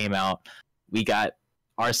PS4 came out. We got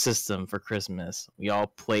our system for Christmas. We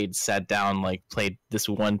all sat down, played this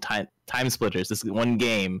one time splitters, this one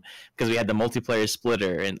game, because we had the multiplayer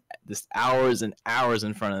splitter, and just hours and hours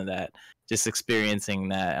in front of that, just experiencing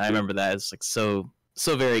that. And I remember that as like so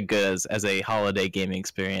very good as a holiday gaming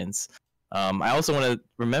experience. I also want to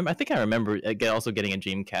remember. I think I remember also getting a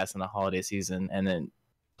Dreamcast in the holiday season, and then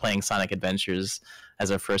playing Sonic Adventures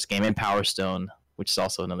as our first game, and Power Stone, which is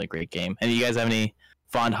also another great game. And you guys have any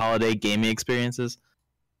fond holiday gaming experiences?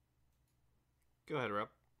 Go ahead, Rob.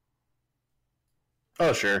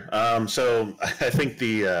 Oh, sure. So I think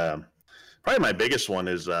the probably my biggest one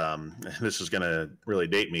is this is gonna really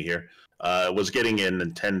date me here. Was getting a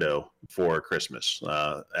Nintendo for Christmas.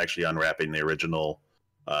 Actually, unwrapping the original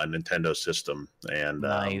Nintendo system and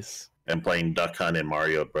Nice. And playing Duck Hunt and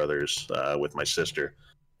Mario Brothers with my sister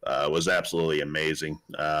was absolutely amazing.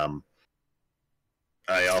 I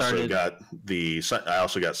also got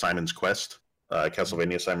Simon's Quest,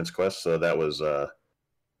 Castlevania Simon's Quest. So that was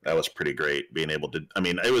pretty great. Being able to, I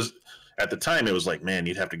mean, it was at the time it was like, man,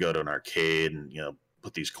 you'd have to go to an arcade and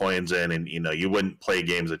put these coins in, and you wouldn't play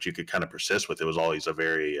games that you could kind of persist with. It was always a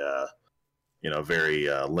very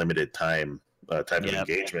limited time type of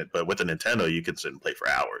engagement. But with the Nintendo, you could sit and play for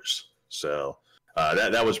hours. So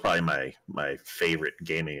that was probably my favorite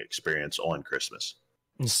gaming experience on Christmas.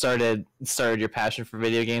 You started your passion for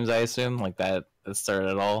video games, I assume, like that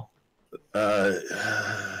started it all. As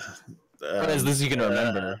this you can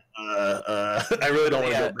remember. I really don't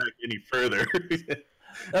want to go back any further.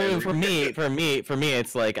 I mean, for me,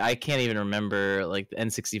 it's like I can't even remember like the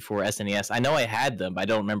N64, SNES. I know I had them, but I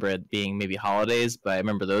don't remember it being maybe holidays. But I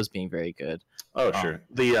remember those being very good. Oh, sure.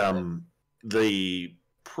 The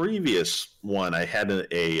previous one I had in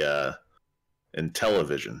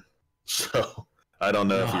Intellivision, so I don't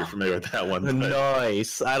know if you're familiar with that one.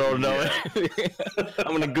 Nice. I don't know. Yeah.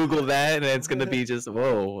 I'm gonna Google that, and it's gonna be just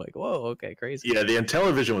whoa, okay, crazy. Yeah, the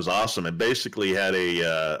Intellivision was awesome. It basically had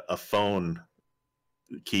a phone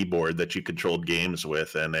keyboard that you controlled games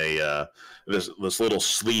with, and this little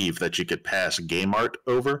sleeve that you could pass game art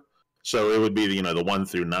over. So it would be the 1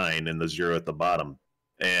 through 9 and the 0 at the bottom,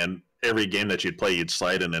 and every game that you'd play, you'd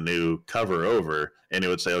slide in a new cover over, and it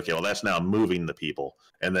would say, okay, well, that's now moving the people.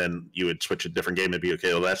 And then you would switch a different game and be,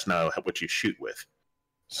 okay, well, that's now what you shoot with.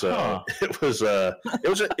 So it was a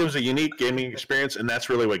unique gaming experience, and that's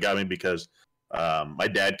really what got me, because my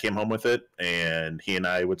dad came home with it, and he and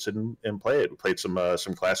I would sit and play it. We played some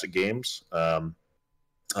classic games, Galaga,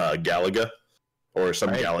 or some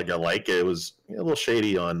Galaga like. It was a little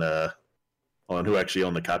shady on who actually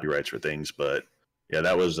owned the copyrights for things, but yeah,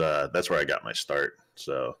 that's where I got my start.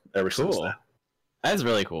 So ever since then. That's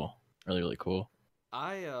really cool. Really, really cool.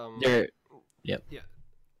 Yep. Yeah,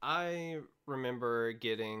 I remember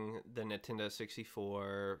getting the Nintendo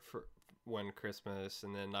 64 for one Christmas,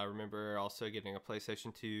 and then I remember also getting a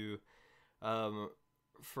PlayStation 2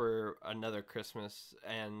 for another Christmas.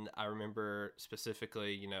 And I remember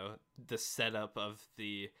specifically, the setup of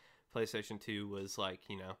the PlayStation 2 was like,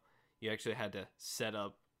 you actually had to set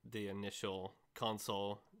up the initial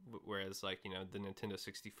console, whereas like the Nintendo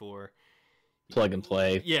 64, plug and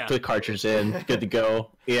play, put cartridge in, good to go.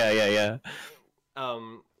 Yeah.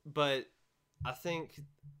 But I think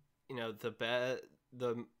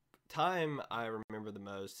the time I remember the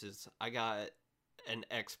most is I got an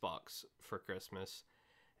Xbox for Christmas,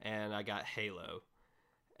 and I got Halo.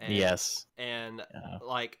 And, yes. And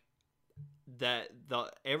like that,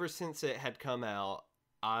 ever since it had come out,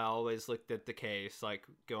 I always looked at the case, like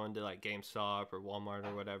going to like GameStop or Walmart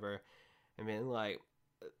or whatever, and being like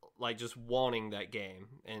just wanting that game,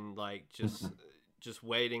 and like just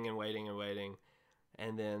waiting and waiting and waiting,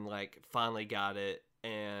 and then like finally got it,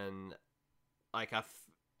 and like I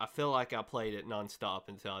feel like I played it nonstop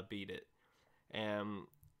until I beat it, and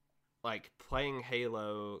like playing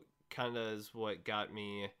Halo kind of is what got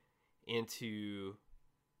me into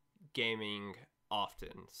gaming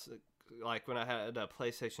often. So, like when I had a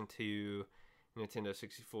PlayStation 2, Nintendo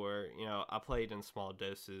 64, I played in small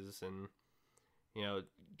doses, and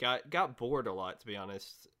got bored a lot, to be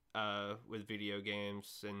honest, with video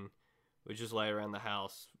games, and would just lay around the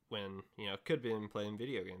house when could have been playing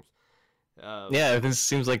video games. Yeah, this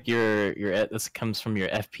seems like this comes from your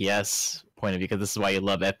FPS point of view, because this is why you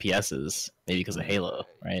love FPSs, maybe because of Halo,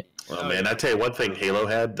 right? Well, man, I tell you one thing Halo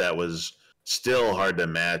had that was still hard to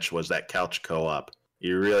match was that couch co-op.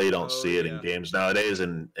 You really don't see it in games nowadays,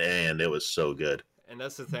 and it was so good. And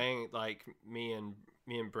that's the thing, like me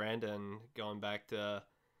and Brandon going back to,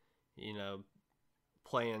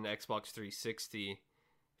 playing Xbox 360,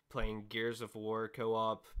 playing Gears of War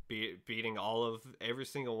co-op, beating every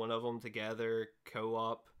single one of them together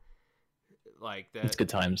co-op, like that. It's good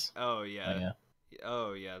times. Oh yeah.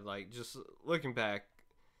 Oh yeah. Like just looking back,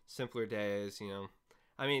 simpler days.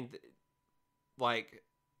 I mean, like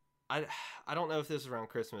I don't know if this is around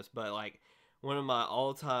Christmas, but like one of my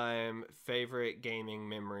all-time favorite gaming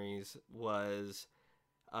memories was,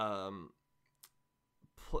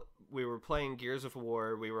 we were playing Gears of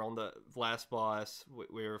War. We were on the last boss.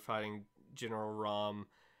 We were fighting General Rom,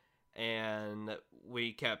 and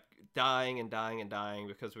we kept dying and dying and dying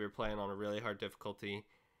because we were playing on a really hard difficulty.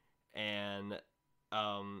 And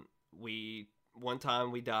one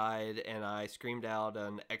time we died, and I screamed out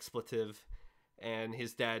an expletive, and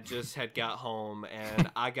his dad just had got home, and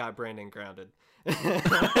I got Brandon grounded.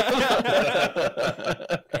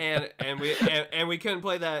 and we couldn't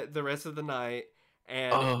play that the rest of the night.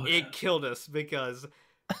 And it killed us because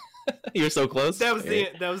you're so close. That was the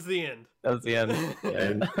end. That was the end. Yeah.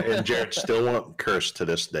 And Jared still won't curse to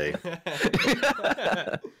this day.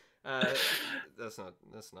 That's not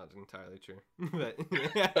entirely true. But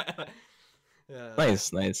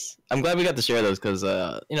nice. I'm glad we got to share those because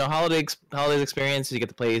holidays experience. You get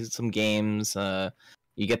to play some games.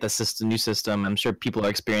 You get the new system. I'm sure people are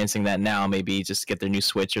experiencing that now. Maybe just get their new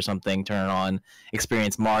Switch or something, turn it on,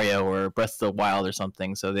 experience Mario or Breath of the Wild or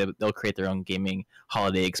something. So they'll create their own gaming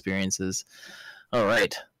holiday experiences. All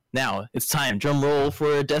right, now it's time. Drum roll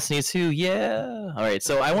for Destiny 2. Yeah. All right.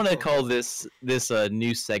 So I want to call this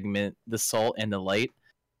new segment "The Salt and the Light"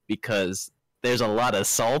 because there's a lot of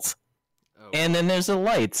salt, and then there's a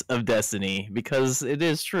light of Destiny because it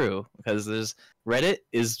is true. Because there's Reddit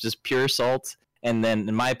is just pure salt. And then,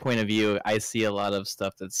 in my point of view, I see a lot of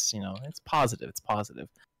stuff that's, it's positive. It's positive.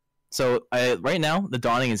 So, right now, The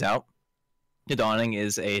Dawning is out. The Dawning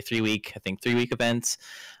is a 3-week event.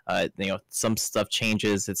 Some stuff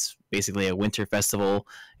changes. It's basically a winter festival,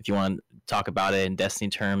 if you want to talk about it in Destiny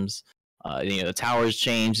terms. The towers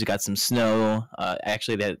changed. It got some snow.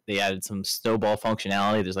 Actually, they added some snowball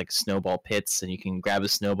functionality. There's like snowball pits, and you can grab a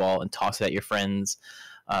snowball and toss it at your friends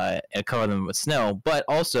and cover them with snow. But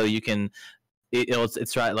also, you can...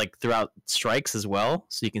 It's right like throughout strikes as well,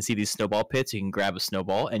 so you can see these snowball pits. You can grab a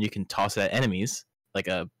snowball and you can toss it at enemies, like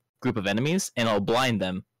a group of enemies, and it'll blind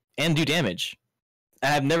them and do damage.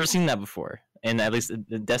 I've never seen that before, in at least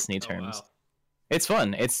in Destiny terms. Wow. It's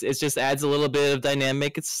fun. It just adds a little bit of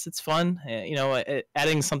dynamic. It's fun.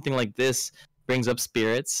 Adding something like this brings up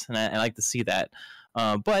spirits, and I like to see that.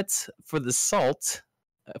 But for the salt,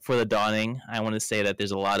 for the Dawning, I want to say that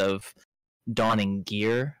there's a lot of Dawning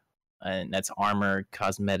gear. And that's armor,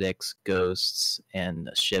 cosmetics, ghosts, and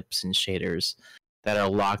ships and shaders that are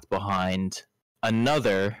locked behind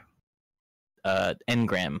another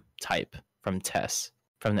engram type from TES,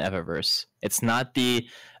 from the Eververse. It's not the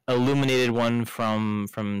illuminated one from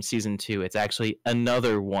Season 2. It's actually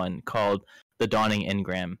another one called the Dawning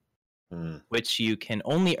Engram, which you can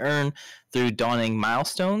only earn through Dawning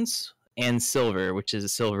milestones and silver,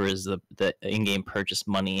 silver is the in-game purchase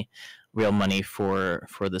money, real money for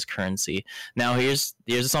this currency. Now here's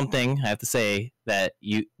something I have to say, that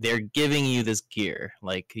they're giving you this gear.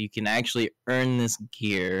 Like, you can actually earn this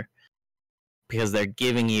gear because they're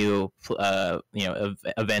giving you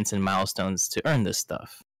events and milestones to earn this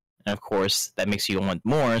stuff. And of course that makes you want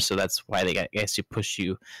more, so that's why they actually push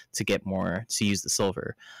you to get more, to use the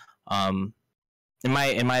silver. In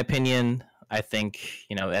my opinion, I think,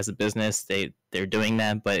 as a business they're doing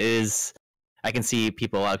that, but I can see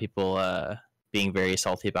a lot of people being very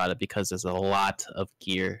salty about it because there's a lot of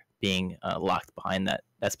gear being locked behind that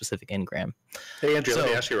specific engram. Hey Andrew, let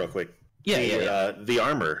me ask you real quick. The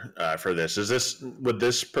armor for this, would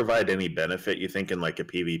this provide any benefit, you think, in like a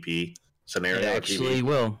PvP scenario? It actually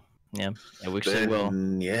will. Yeah, it actually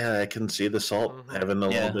will. Yeah, I can see the salt having a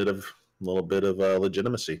little bit of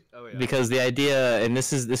legitimacy. Oh, yeah. Because the idea, and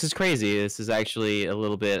this is crazy. This is actually a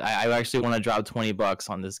little bit. I actually want to drop $20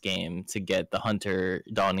 on this game to get the Hunter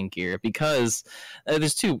Dawning gear, because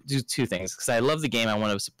there's two things. Because I love the game, I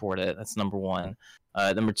want to support it. That's number one.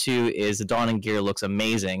 Number two is the Dawning gear looks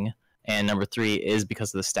amazing, and number three is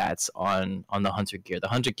because of the stats on the Hunter gear. The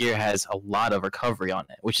Hunter gear has a lot of recovery on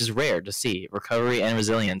it, which is rare to see. Recovery and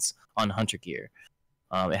resilience on Hunter gear.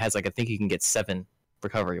 It has I think you can get 7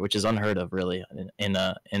 recovery, which is unheard of really in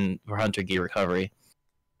Hunter gear recovery.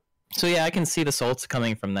 So yeah, I can see the salts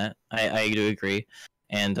coming from that. I do agree.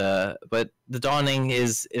 And but the Dawning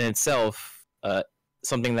is in itself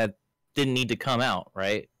something that didn't need to come out,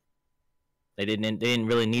 right? They didn't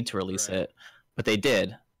really need to release it, but they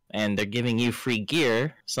did, and they're giving you free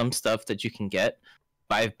gear, some stuff that you can get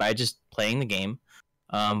by just playing the game.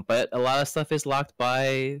 But a lot of stuff is locked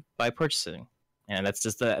by purchasing, and that's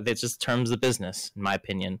just terms of business, in my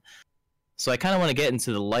opinion. So I kind of want to get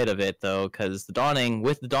into the light of it, though, because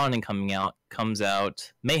with the Dawning coming out, comes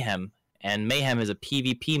out Mayhem, and Mayhem is a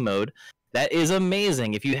PvP mode that is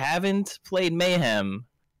amazing. If you haven't played Mayhem,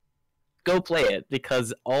 go play it,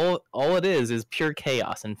 because all it is pure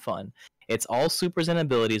chaos and fun. It's all supers and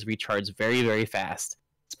abilities recharge very, very fast.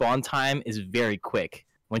 Spawn time is very quick.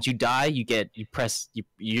 Once you die,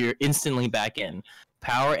 you're instantly back in.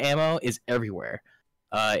 Power ammo is everywhere.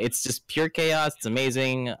 It's just pure chaos. It's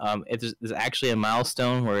amazing. There's actually a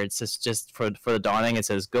milestone where it's just for the Dawning. It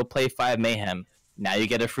says go play 5 Mayhem. Now you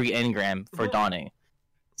get a free engram for Dawning.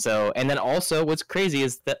 So, and then also what's crazy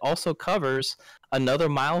is that also covers another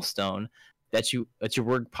milestone that you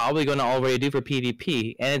were probably going to already do for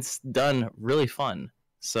PvP, and it's done really fun.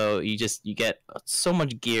 So you get so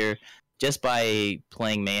much gear just by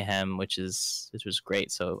playing Mayhem, which was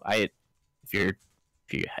great. So if you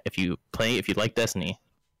like Destiny,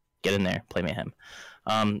 get in there, play Mayhem.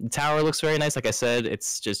 The tower looks very nice. Like I said,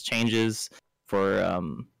 it's just changes for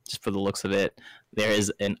just for the looks of it. There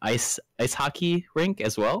is an ice hockey rink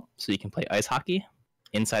as well, so you can play ice hockey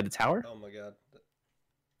inside the tower. Oh my god.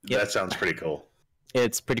 Yep. That sounds pretty cool.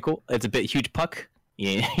 It's pretty cool. It's a bit huge puck.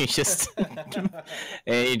 You just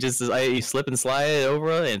and you slip and slide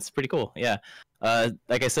over it. And it's pretty cool. Yeah.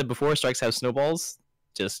 Like I said before, strikes have snowballs.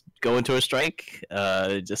 Just go into a strike.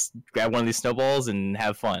 Just grab one of these snowballs and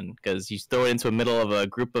have fun, because you throw it into the middle of a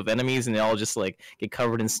group of enemies and they all just like get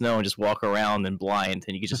covered in snow and just walk around and blind,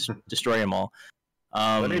 and you can just destroy them all.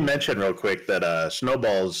 Let me mention real quick that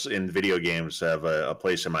snowballs in video games have a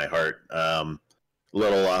place in my heart. A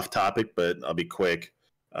little off topic, but I'll be quick.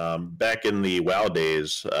 Back in the WoW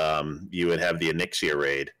days, you would have the Onyxia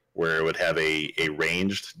raid, where it would have a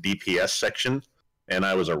ranged DPS section, and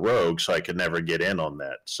I was a rogue, so I could never get in on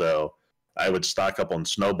that. So I would stock up on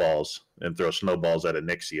snowballs and throw snowballs at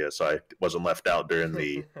Onyxia, so I wasn't left out during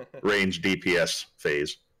the ranged DPS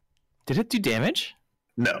phase. Did it do damage?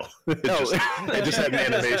 No, it just had an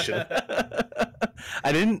animation.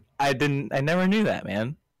 I never knew that,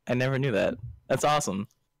 man. I never knew that. That's awesome.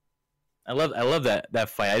 I love that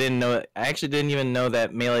fight. I actually didn't even know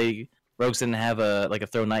that melee rogues didn't have a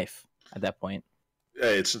throw knife at that point.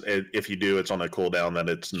 If you do, it's on a cooldown that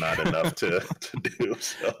it's not enough to do.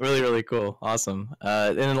 So. Really, really cool. Awesome.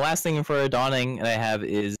 And then the last thing for Dawning that I have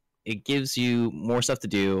is it gives you more stuff to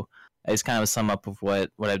do. It's kind of a sum up of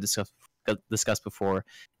what I've discussed before,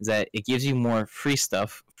 is that it gives you more free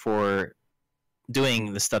stuff for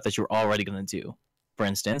doing the stuff that you're already going to do. For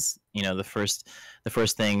instance, the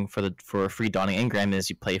first thing for a free Dawning engram is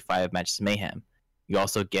you play 5 matches of Mayhem. You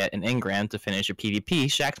also get an engram to finish your PvP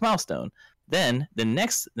Shaxx milestone. Then the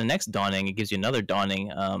next Dawning, it gives you another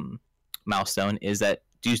Dawning milestone, is that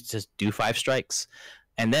do 5 strikes.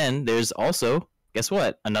 And then there's also, guess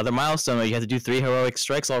what, another milestone where you have to do 3 heroic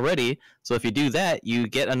strikes already. So if you do that, you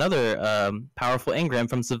get another powerful engram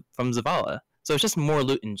from Zavala. So it's just more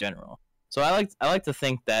loot in general. So I like to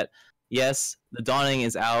think that, yes, the Dawning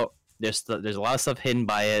is out. There's a lot of stuff hidden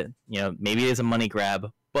by it. Maybe it's a money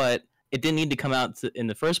grab, but it didn't need to come out in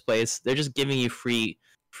the first place. They're just giving you free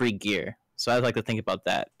gear. So I'd like to think about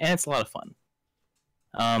that, and it's a lot of fun.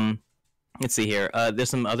 Let's see here. There's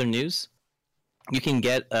some other news. You can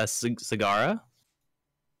get a Sagara,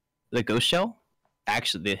 the ghost shell.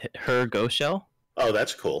 Actually, her ghost shell. Oh,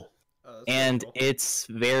 that's cool. And cool.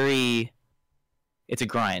 It's a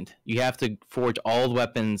grind. You have to forge all the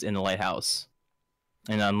weapons in the lighthouse,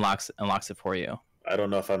 and unlocks it for you. I don't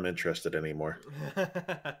know if I'm interested anymore.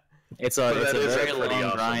 It's a very long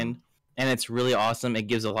grind, and it's really awesome. It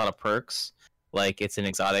gives a lot of perks. Like it's an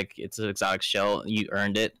exotic shell. You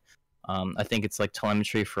earned it. I think it's like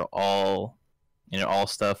telemetry for all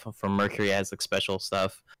stuff. From Mercury has like special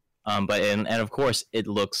stuff. And of course it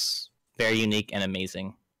looks very unique and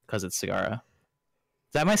amazing because it's Sagara.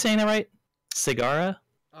 Am I saying that right? Sagara?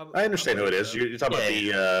 I understand who it is. You're talking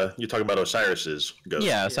about you're talking about Osiris's ghost.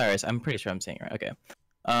 Yeah, Osiris. I'm pretty sure I'm saying it right. Okay.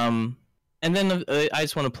 And then I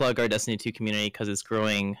just want to plug our Destiny 2 community because it's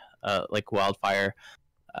growing like wildfire.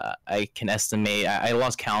 I can estimate. I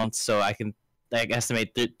lost count, so I can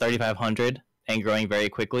estimate 3,500 and growing very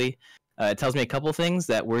quickly. It tells me a couple things,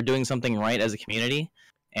 that we're doing something right as a community,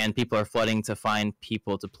 and people are flooding to find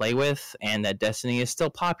people to play with, and that Destiny is still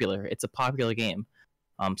popular. It's a popular game.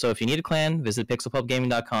 So if you need a clan, visit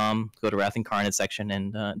pixelpubgaming.com, go to Wrath Incarnate section,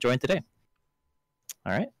 and join today.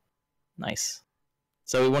 All right, nice.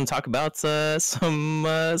 So we want to talk about some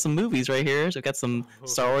movies right here. So we got some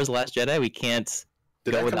Star Wars: Last Jedi. We can't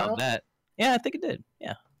go without that. Yeah, I think it did.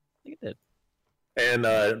 Yeah, I think it did.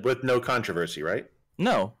 And with no controversy, right?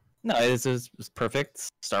 No, it's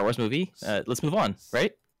perfect Star Wars movie. Let's move on,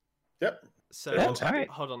 right? Yep. So Yeah, all right.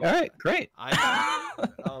 Hold on. All right, great.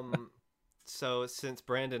 So since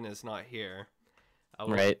Brandon is not here,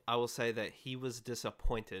 I will say that he was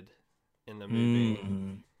disappointed in the movie.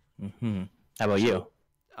 Mm-hmm. How about you?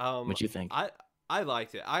 What you think? I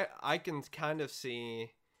liked it. I can kind of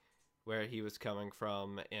see where he was coming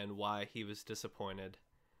from and why he was disappointed.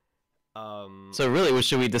 So really,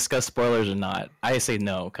 should we discuss spoilers or not? I say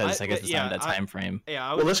no, because I guess it's not that time frame.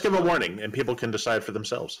 Yeah. Well, let's give a warning, and people can decide for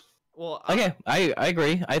themselves. Well, okay, I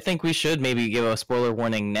agree. I think we should maybe give a spoiler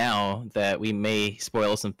warning now that we may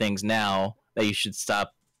spoil some things now that you should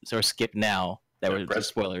stop or skip now that were just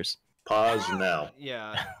spoilers. Pause now.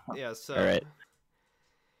 Yeah. So. All right.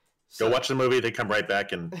 Go watch the movie, then come right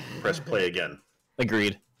back and press play again.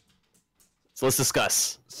 Agreed. So let's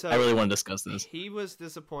discuss. So I really want to discuss this. He was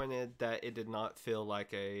disappointed that it did not feel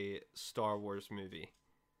like a Star Wars movie.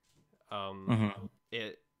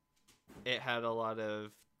 It had a lot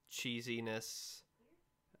of cheesiness,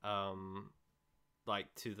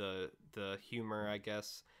 like to the humor, I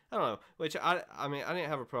guess. I don't know. Which I mean, I didn't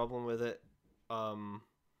have a problem with it.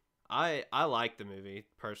 I liked the movie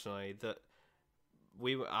personally.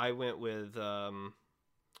 I went with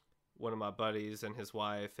one of my buddies and his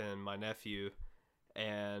wife and my nephew,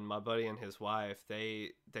 and my buddy and his wife,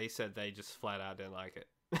 they said they just flat out didn't like it,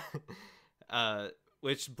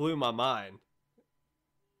 which blew my mind.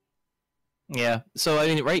 Yeah. So I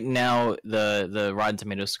mean, right now the Rotten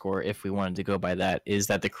Tomatoes score, if we wanted to go by that, is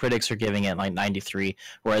that the critics are giving it like 93,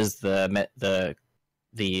 whereas the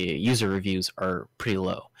user reviews are pretty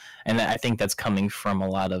low, and I think that's coming from a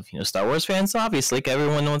lot of Star Wars fans. Obviously, like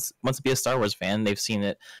everyone wants to be a Star Wars fan. They've seen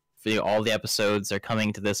it. All the episodes are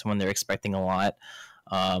coming to this one. They're expecting a lot.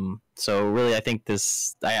 So really, I think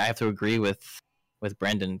I have to agree with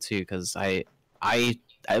Brandon too, because the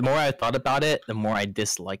more I thought about it, the more I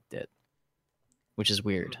disliked it, which is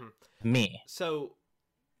weird to me. So,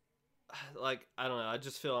 like, I don't know. I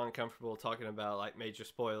just feel uncomfortable talking about like major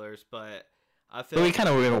spoilers, but I feel. But we kind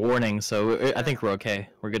of were a warning, so I think we're okay.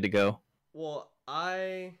 We're good to go. Well,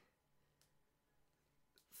 I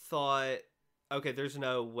thought, okay, there's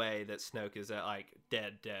no way that Snoke is like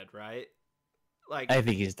dead, right? Like, I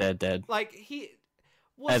think he's dead. Like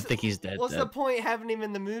I think he's dead. What's the point having him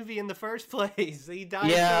in the movie in the first place? He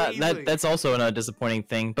died. Yeah, so easily. that's also another disappointing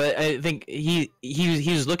thing. But I think he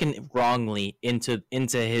was looking wrongly into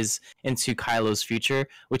Kylo's future,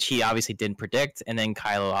 which he obviously didn't predict, and then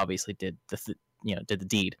Kylo obviously did the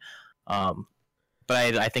deed. But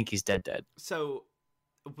I think he's dead. So,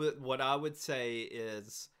 what I would say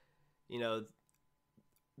is,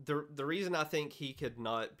 the reason I think he could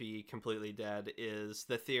not be completely dead is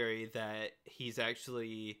the theory that he's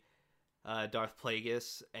actually Darth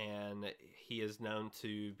Plagueis, and he is known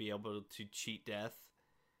to be able to cheat death,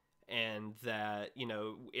 and that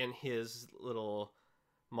in his little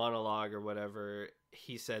monologue or whatever,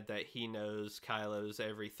 he said that he knows Kylo's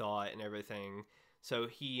every thought and everything, so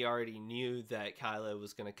he already knew that Kylo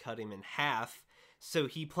was going to cut him in half, so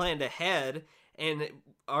he planned ahead and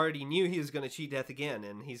already knew he was going to cheat death again,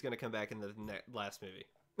 and he's going to come back in the last movie.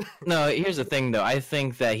 No, here's the thing, though. I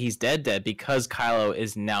think that he's dead because Kylo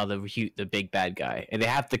is now the big bad guy, and they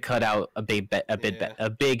have to cut out a big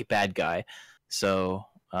bad guy. So,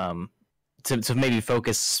 to maybe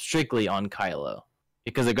focus strictly on Kylo,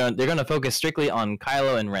 because they're gonna focus strictly on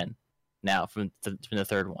Kylo and Ren now from the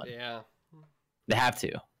third one. Yeah, they have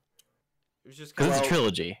to. Because it's a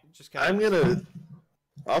trilogy.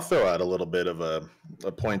 I'll throw out a little bit of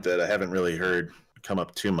a point that I haven't really heard come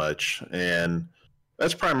up too much, and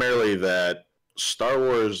that's primarily that Star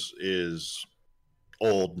Wars is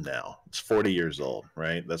old now. It's 40 years old,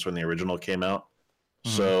 right? That's when the original came out.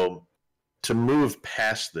 Mm-hmm. So to move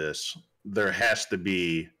past this, there has to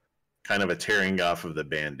be kind of a tearing off of the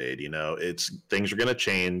Band-Aid. Things are going to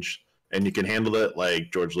change, and you can handle it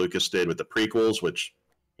like George Lucas did with the prequels, which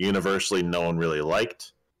universally no one really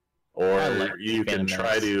liked. Or you can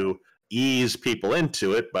try to ease people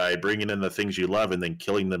into it by bringing in the things you love and then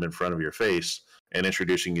killing them in front of your face and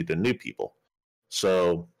introducing you to new people.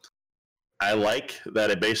 So I like that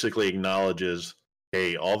it basically acknowledges,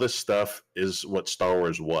 hey, all this stuff is what Star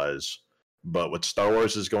Wars was, but what Star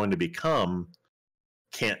Wars is going to become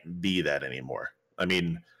can't be that anymore. I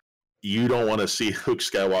mean, you don't want to see Luke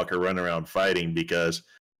Skywalker run around fighting, because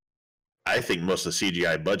I think most of the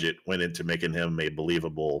CGI budget went into making him a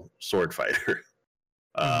believable sword fighter.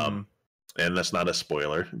 And that's not a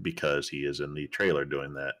spoiler because he is in the trailer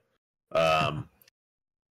doing that.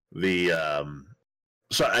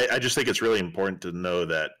 So I just think it's really important to know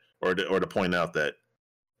that, or to point out that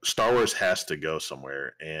Star Wars has to go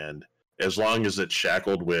somewhere, and as long as it's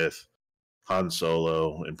shackled with Han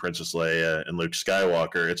Solo and Princess Leia and Luke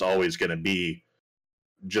Skywalker, it's always going to be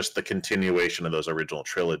just the continuation of those original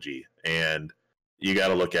trilogy. And you got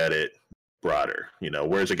to look at it broader.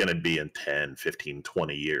 Where's it going to be in 10, 15,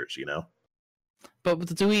 20 years, But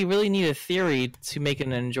do we really need a theory to make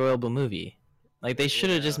an enjoyable movie? Like, they should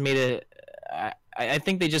have just made it. I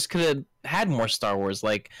think they just could have had more Star Wars.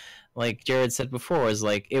 Like Jared said before, is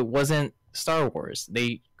like, it wasn't Star Wars.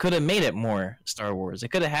 They could have made it more Star Wars. It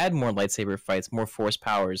could have had more lightsaber fights, more force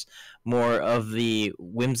powers, more of the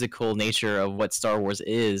whimsical nature of what Star Wars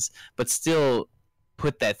is, but still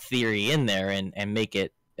put that theory in there and make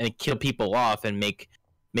it, and kill people off and make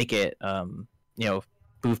it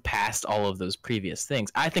move past all of those previous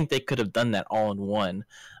things. I think they could have done that all in one.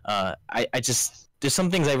 I just, there's some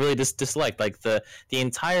things I really disliked, like the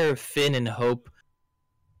entire Finn and Hope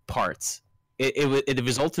parts. It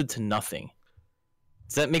resulted to nothing.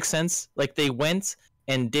 Does that make sense? Like, they went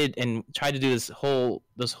and tried to do this whole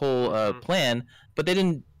plan, but they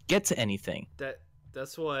didn't get to anything.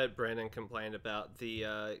 That's what Brandon complained about.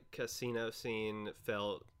 The casino scene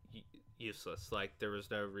felt useless. Like, there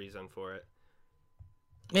was no reason for it.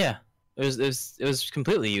 Yeah, it was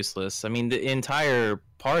completely useless. I mean, the entire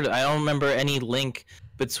part. I don't remember any link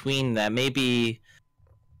between that. Maybe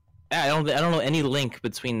I don't know any link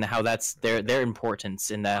between how that's their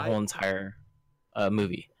importance in that whole entire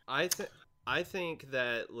movie. I think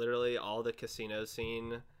that literally all the casino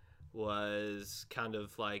scene was kind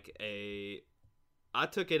of like I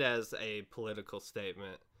took it as a political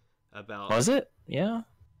statement about. Was it? Yeah,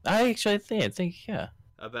 I think yeah.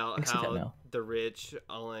 About how the rich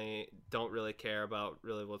only don't really care about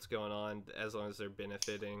really what's going on as long as they're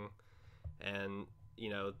benefiting, and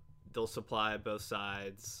they'll supply both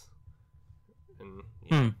sides. And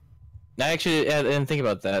I didn't think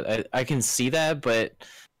about that. I can see that, but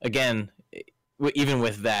again, even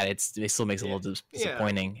with that, it still makes it a little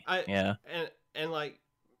disappointing. And like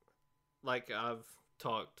I've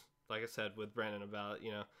talked, like I said, with Brandon about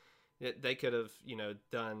they could have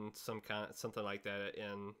done something like that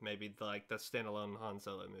in maybe like the standalone Han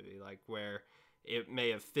Solo movie, like where it may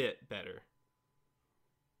have fit better.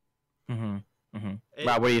 Rob,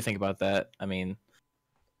 what do you think about that? I mean,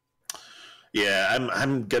 yeah,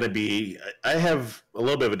 I'm gonna be. I have a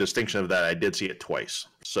little bit of a distinction of that. I did see it twice.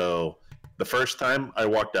 So the first time I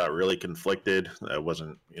walked out really conflicted. I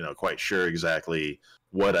wasn't quite sure exactly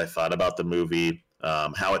what I thought about the movie.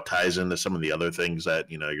 How it ties into some of the other things that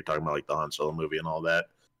you're talking about, like the Han Solo movie and all that.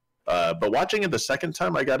 But watching it the second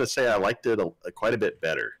time, I got to say I liked it quite a bit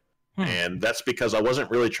better, and that's because I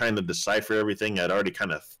wasn't really trying to decipher everything. I'd already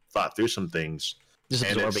kind of thought through some things, just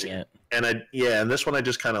absorbing it. And this one I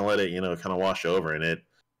just kind of let it kind of wash over, and it.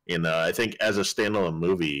 I think as a standalone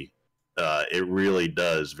movie, it really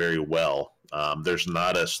does very well. There's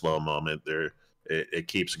not a slow moment there. It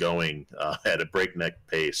keeps going at a breakneck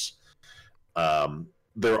pace.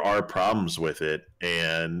 There are problems with it,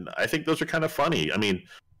 and I think those are kind of funny. I mean,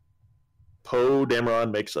 Poe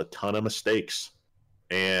Dameron makes a ton of mistakes,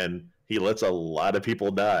 and he lets a lot of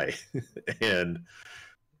people die. And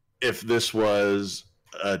if this was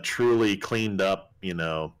a truly cleaned up,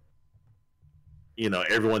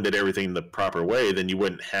 everyone did everything the proper way, then you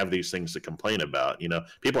wouldn't have these things to complain about.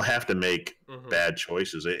 People have to make bad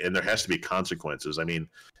choices, and there has to be consequences. I mean,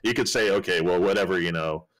 you could say, okay, well, whatever,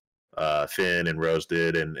 Finn and Rose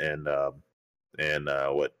did, and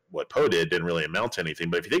what Poe did didn't really amount to anything.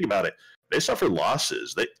 But if you think about it, they suffered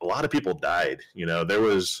losses. A lot of people died. There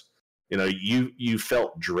was, you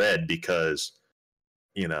felt dread because,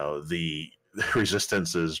 the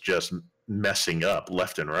resistance is just messing up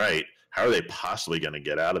left and right. How are they possibly going to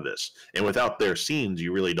get out of this? And without their scenes,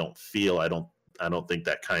 you really don't feel. I don't think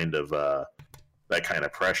that kind of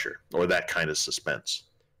pressure or that kind of suspense.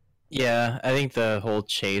 Yeah, I think the whole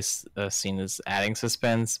chase scene is adding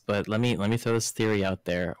suspense. But let me throw this theory out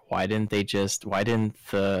there. Why didn't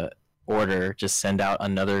the Order just send out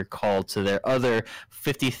another call to their other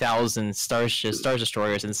 50,000 Star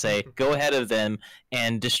Destroyers and say, go ahead of them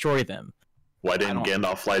and destroy them? Why didn't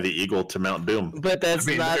Gandalf fly the eagle to Mount Doom? But that's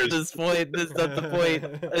not this point. That's not the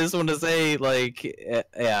point. I just want to say, like,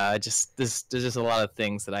 yeah, there's just a lot of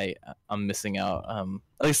things that I'm missing out.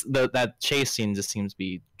 At least that chase scene just seems to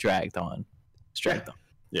be dragged on. It's dragged on.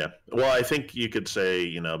 Yeah. Well, I think you could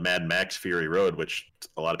say, Mad Max Fury Road, which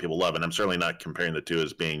a lot of people love, and I'm certainly not comparing the two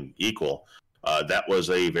as being equal. That was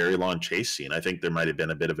a very long chase scene. I think there might have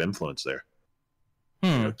been a bit of influence there.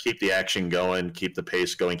 Keep the action going, keep the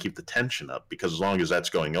pace going, keep the tension up, because as long as that's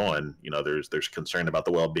going on, there's concern about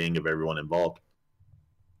the well-being of everyone involved.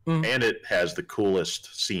 And it has the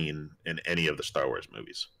coolest scene in any of the Star Wars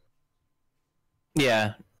movies.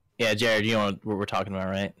 Yeah. Jared, you know what we're talking about,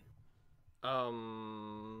 right?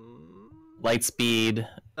 Lightspeed.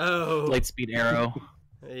 Oh, Lightspeed Arrow.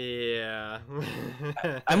 Yeah.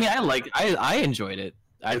 I mean, I enjoyed it.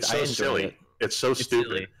 It's so silly. It's so stupid,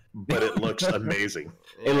 silly. But it looks amazing.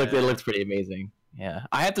 It looked pretty amazing. Yeah,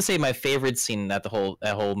 I have to say my favorite scene in that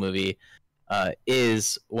whole movie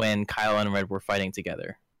is when Kylo and Red were fighting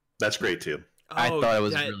together. That's great too. I thought it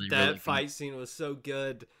was really that fight scene was so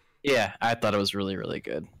good. Yeah, I thought it was really, really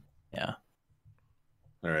good. Yeah.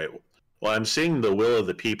 All right. Well, I'm seeing the will of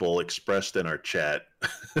the people expressed in our chat.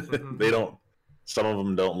 Some of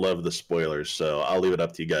them don't love the spoilers, so I'll leave it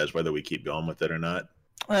up to you guys whether we keep going with it or not.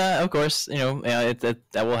 Of course, that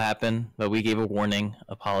will happen, but we gave a warning.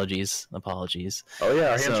 Apologies. Oh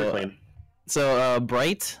yeah, our hands are clean. So,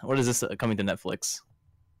 Bright, what is this coming to Netflix?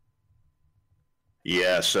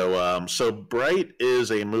 Yeah, so Bright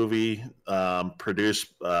is a movie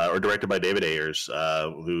produced or directed by David Ayers,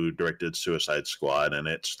 who directed Suicide Squad, and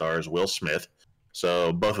it stars Will Smith.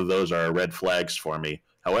 So both of those are red flags for me.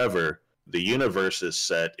 However, the universe is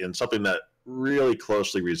set in something that really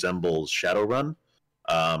closely resembles Shadowrun,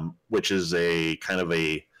 which is a kind of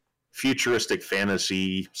a futuristic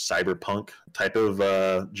fantasy cyberpunk type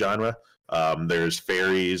of genre. There's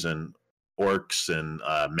fairies and orcs and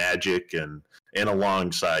magic and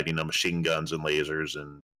alongside, machine guns and lasers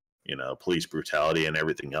and, police brutality and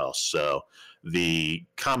everything else. So the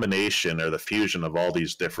combination or the fusion of all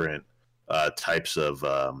these different types of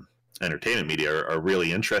entertainment media are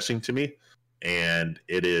really interesting to me. And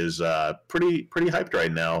it is pretty hyped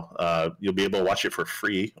right now. You'll be able to watch it for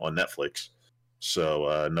free on Netflix.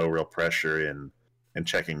 So no real pressure in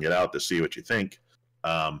checking it out to see what you think.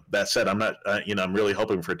 That said, I'm not, I'm really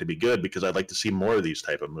hoping for it to be good because I'd like to see more of these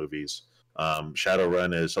type of movies.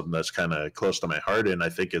 Shadowrun is something that's kind of close to my heart, and I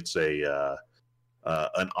think it's an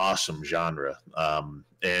awesome genre.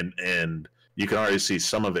 And you can already see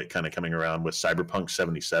some of it kind of coming around with Cyberpunk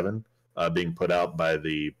 77 being put out by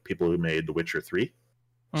the people who made The Witcher 3.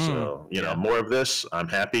 So more of this. I'm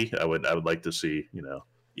happy. I would like to see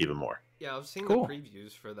even more. Yeah, I've seen the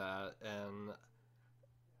previews for that, and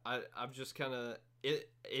I'm just kind of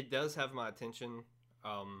it does have my attention,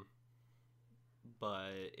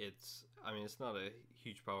 but it's not a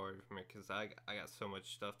huge priority for me because I got so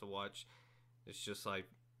much stuff to watch. It's just like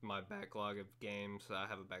my backlog of games. I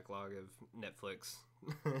have a backlog of Netflix.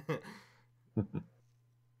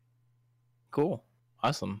 Cool.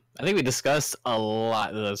 Awesome. I think we discussed a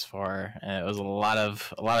lot thus far. It was a lot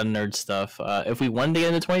of nerd stuff. If we wanted to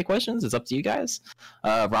get into 20 questions, it's up to you guys.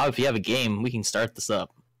 Rob, if you have a game, we can start this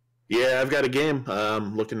up. Yeah, I've got a game.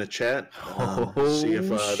 Looking to chat. See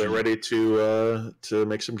if they're ready to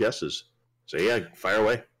make some guesses. So yeah, fire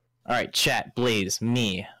away. All right, chat, Blaze,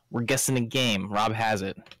 me. We're guessing a game. Rob has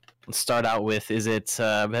it. Let's start out with: is it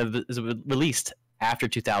released after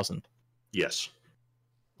 2000? Yes.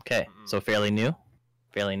 Okay, so fairly new.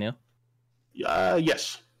 Fairly new.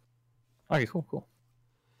 Yes. Okay, cool. All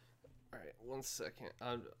right, 1 second.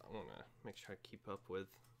 I want to make sure I keep up with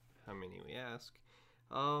how many we ask.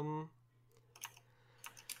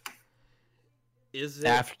 Is it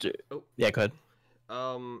after? Oh. Yeah, go ahead.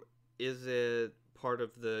 Is it part of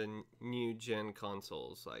the new gen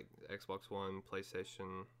consoles like Xbox One,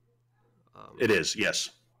 PlayStation? It is. Yes.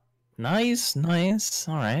 Nice.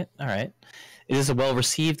 All right. It is a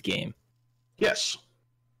well-received game. Yes.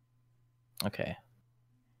 Okay.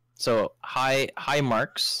 So high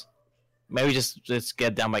marks. Maybe just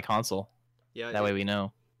get down by console. Yeah. That way we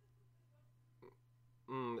know.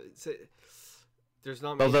 There's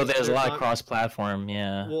not. Although there's a lot of cross-platform.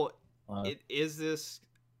 Yeah. Well, is this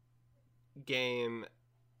game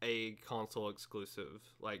a console exclusive?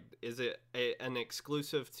 Like, is it an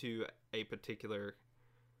exclusive to a particular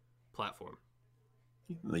platform?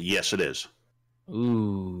 Yes, it is.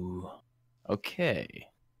 Ooh. Okay.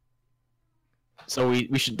 So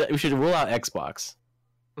we should rule out Xbox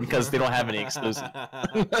because they don't have any exclusive.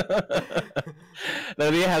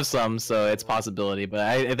 They have some, so it's a possibility. But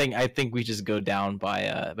I think we just go down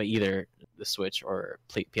by either the Switch or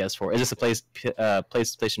PS4. Is this a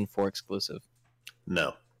PlayStation 4 exclusive?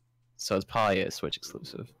 No. So it's probably a Switch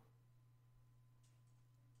exclusive.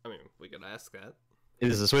 I mean, we could ask that.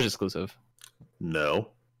 Is this a Switch exclusive? No.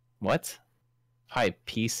 What? probably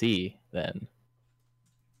PC then,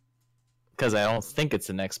 because I don't think it's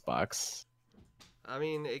an Xbox. I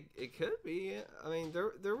mean, it could be. I mean,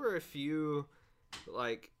 there were a few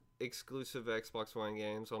like exclusive Xbox One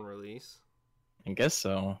games on release. I guess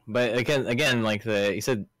so, but again, like you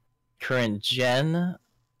said, current gen.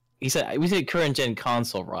 We said current gen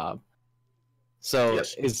console, Rob. So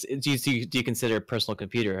Yes. do you consider a personal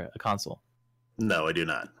computer a console? No, I do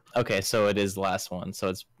not. Okay, so it is the last one.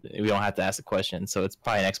 So we don't have to ask the question. So it's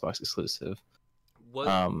probably an Xbox exclusive. Was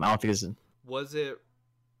I don't think it's. was it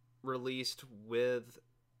released with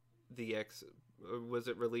the X? Was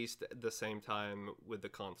it released at the same time with the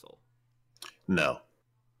console? No.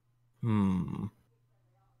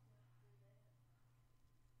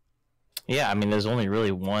 Yeah, I mean, there's only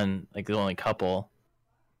really one. Like, there's only a couple.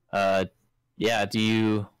 Yeah. Do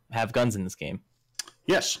you have guns in this game?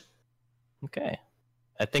 Yes. Okay.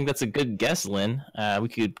 I think that's a good guess, Lynn. We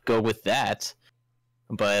could go with that,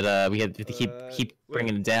 but we have to keep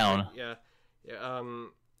bringing it down. Yeah.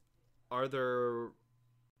 Are there?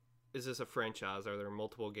 Is this a franchise? Are there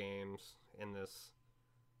multiple games in this?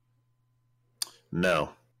 No.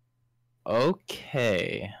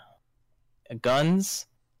 Okay. Guns,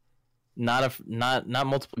 not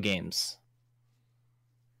multiple games.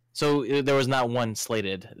 So there was not one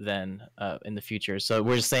slated then in the future. So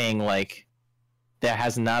we're saying like there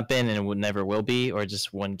has not been and it never will be, or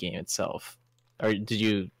just one game itself. Or did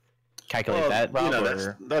you calculate that,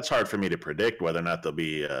 Rob? That's hard for me to predict whether or not there'll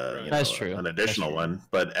be That's true. An additional one.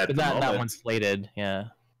 But at the moment, not one slated. Yeah.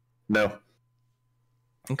 No.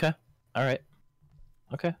 Okay. All right.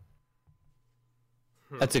 Okay.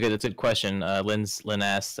 That's a good question. Lynn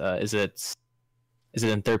asked, is it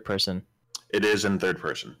in third person? It is in third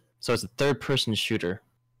person. So it's a third person shooter.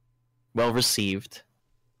 Well received.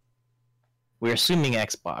 We're assuming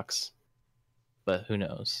Xbox, but who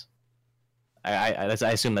knows? I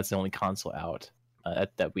assume that's the only console out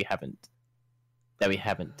that we haven't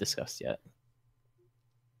discussed yet.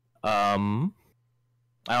 The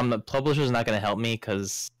publisher's not going to help me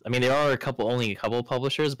because I mean there are only a couple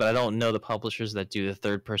publishers, but I don't know the publishers that do the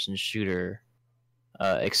third person shooter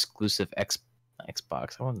exclusive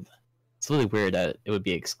Xbox. It's really weird that it would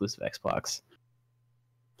be exclusive Xbox.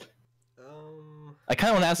 I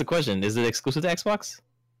kind of want to ask the question: is it exclusive to Xbox?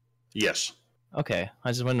 Yes. Okay,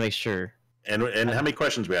 I just want to make sure. And how many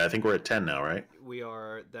questions we have? I think we're at 10 now, right? We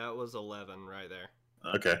are. That was 11 right there.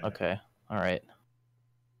 Okay. Okay. All right.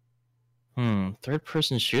 Third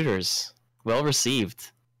person shooters. Well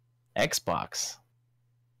received. Xbox.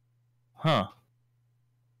 Huh.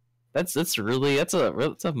 That's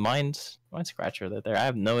a mind scratcher there. I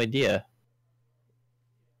have no idea.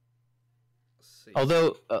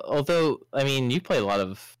 Although I mean you play a lot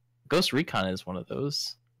of Ghost Recon is one of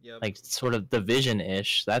those. Yep. Like sort of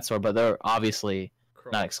Division-ish, that sort, but they're obviously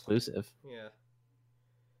not exclusive. Yeah.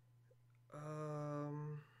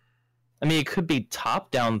 I mean, it could be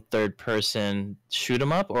top-down third-person shoot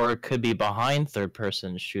 'em up, or it could be behind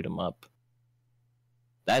third-person shoot 'em up.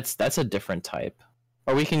 That's a different type.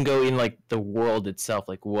 Or we can go in like the world itself,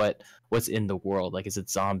 like what's in the world, like is it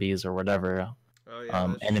zombies or whatever, Oh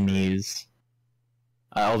yeah. enemies.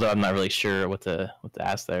 Although I'm not really sure what to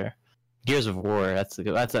ask there. Gears of War,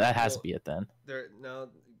 that has to be it then.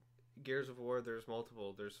 Gears of War. There's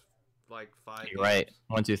multiple. There's like 5. You're right.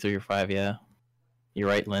 1, 2, 3, or 5. Yeah. You're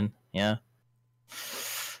right, Lynn. Yeah.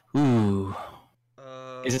 Ooh.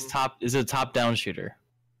 Is it a top-down shooter?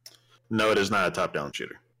 No, it is not a top-down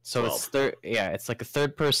shooter. So 12. It's like a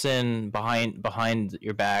third-person behind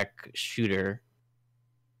your back shooter.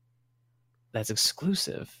 That's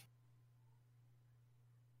exclusive.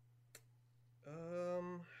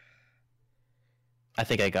 I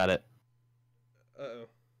think I got it. Uh-oh.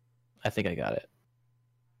 I think I got it.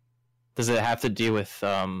 Does it have to do with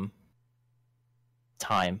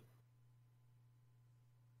time?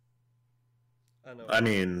 I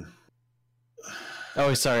mean...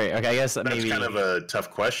 Oh, sorry. Okay, I guess that's maybe... kind of a tough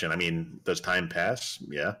question. I mean, does time pass?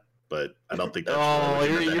 Yeah, but I don't think that's...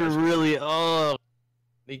 you're really... Oh,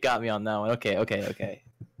 you got me on that one. Okay.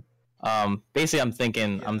 Basically, I'm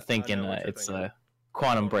thinking it's a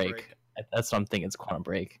Quantum Break. That's what I'm thinking. It's Quantum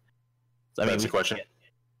Break. So, that's a question.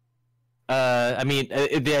 I mean,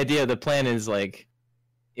 the plan is like,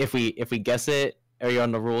 if we guess it, are you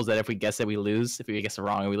on the rules that if we guess it, we lose? If we guess it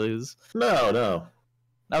wrong, we lose? No.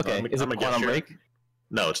 Okay, is it Quantum Break?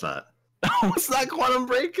 No, it's not. It's not Quantum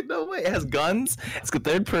Break. No way. It has guns. It's got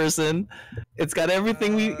third person. It's got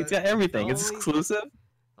everything. It's got everything. It's exclusive.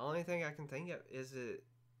 The only thing I can think of is it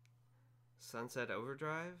Sunset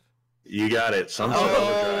Overdrive. You got it. Sunset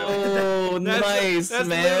Overdrive. Oh, nice, that's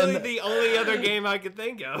man. literally the only other game I could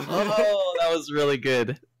think of. Oh, that was really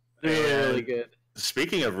good. Really good.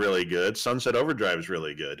 Speaking of really good, Sunset Overdrive is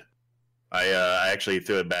really good. I actually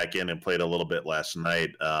threw it back in and played a little bit last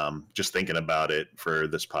night, just thinking about it for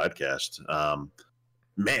this podcast.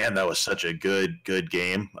 Man, that was such a good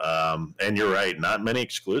game. And you're right, not many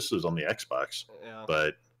exclusives on the Xbox,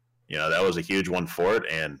 but that was a huge one for it,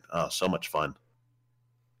 and so much fun.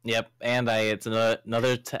 Yep, and it's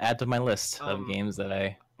another to add to my list of games that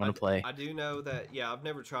I want to play. I do know that. Yeah, I've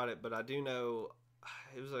never tried it, but I do know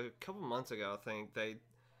it was a couple months ago. I think they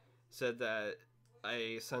said that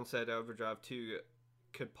a Sunset Overdrive 2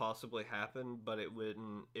 could possibly happen, but it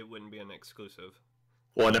wouldn't be an exclusive.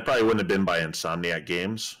 Well, and it probably wouldn't have been by Insomniac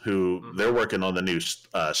Games, who they're working on the new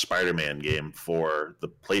Spider-Man game for the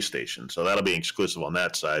PlayStation, so that'll be exclusive on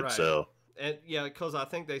that side. Right. So, and yeah, because I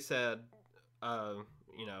think they said, but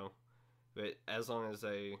as long as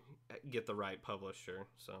they get the right publisher,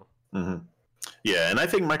 so. Yeah, and I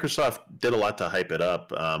think Microsoft did a lot to hype it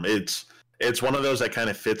up. It's one of those that kind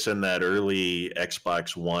of fits in that early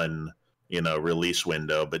Xbox One, release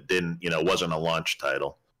window, but wasn't a launch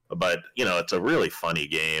title. But it's a really funny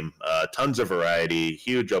game. Tons of variety,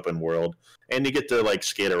 huge open world, and you get to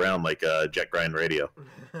skate around like Jet Grind Radio.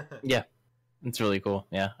 Yeah, it's really cool.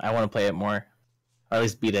 Yeah, I want to play it more, or at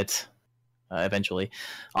least beat it eventually.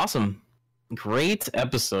 Awesome, great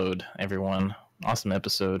episode, everyone. Awesome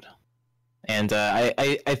episode. And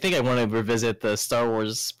I think I want to revisit the Star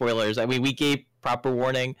Wars spoilers. I mean, we gave proper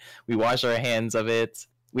warning. We washed our hands of it.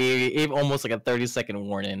 We gave almost like a 30-second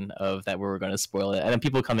warning of that we were going to spoil it. And then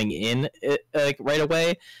people coming in right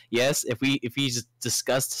away. Yes, if we just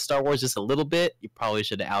discussed Star Wars just a little bit, you probably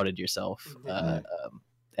should have outed yourself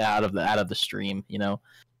out of the stream.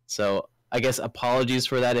 So I guess apologies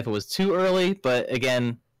for that if it was too early. But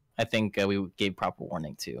again, I think we gave proper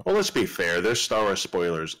warning too. Well, let's be fair. There's Star Wars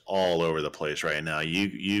spoilers all over the place right now.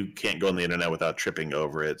 You can't go on the internet without tripping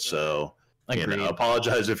over it. So,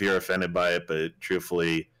 apologize if you're offended by it, but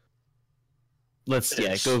truthfully, go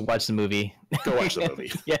watch the movie. Go watch the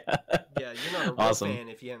movie. Yeah, you're not a real fan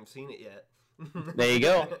if you haven't seen it yet. There you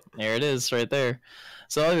go. There it is, right there.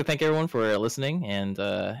 So I'd like to thank everyone for listening, and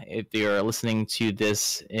if you're listening to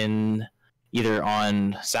this in either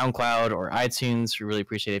on SoundCloud or iTunes, we really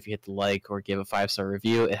appreciate it if you hit the like or give a 5-star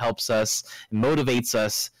review. It helps us, it motivates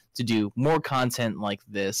us to do more content like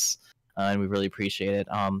this, and we really appreciate it.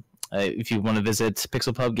 If you want to visit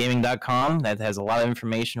pixelpubgaming.com, that has a lot of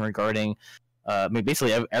information regarding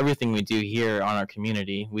basically everything we do here on our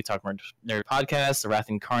community. We talk about Nerd Podcast, the Wrath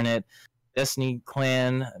Incarnate, Destiny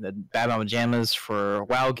Clan, the Bad Mama Jammas for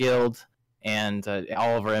WoW Guild, and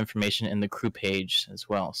all of our information in the crew page as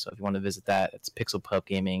well. So if you want to visit that, it's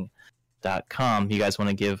pixelpubgaming.com. You guys want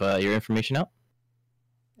to give your information out?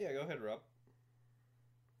 Yeah, go ahead, Rob.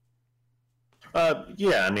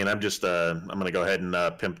 Yeah, I mean, I'm just I'm gonna go ahead and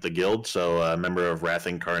pimp the guild. So, member of Wrath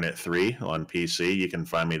Incarnate 3 on PC. You can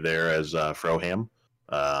find me there as Froham.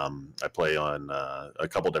 I play on a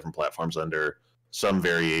couple different platforms under some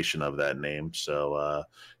variation of that name. So,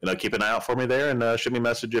 keep an eye out for me there, and shoot me a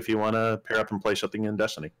message if you want to pair up and play something in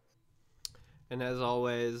Destiny. And as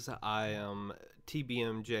always, I am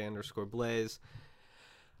TBMJ_Blaze.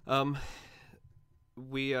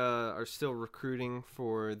 We are still recruiting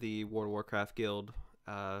for the World of Warcraft Guild.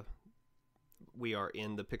 We are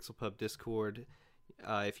in the Pixel Pub Discord.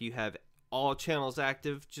 If you have all channels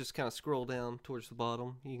active, just kind of scroll down towards the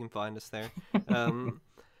bottom. You can find us there.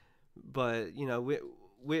 But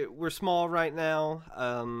we're small right now.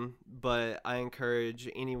 But I encourage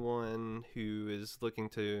anyone who is looking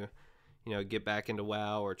to get back into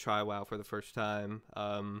WoW or try WoW for the first time.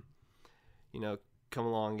 Come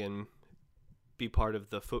along and be part of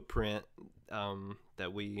the footprint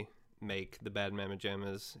that we make the Bad Mama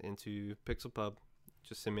Jammas into Pixel Pub.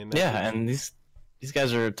 Just send me a message. Yeah, and these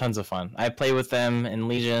guys are tons of fun. I play with them in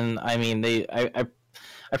Legion. I mean, I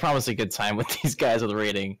promise a good time with these guys with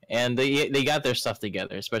raiding, and they got their stuff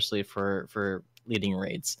together, especially for leading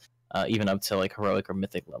raids, even up to like heroic or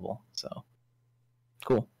mythic level. So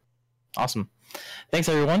cool, awesome. Thanks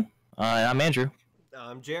everyone. I'm Andrew.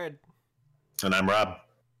 I'm Jared. And I'm Rob.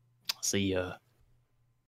 See ya.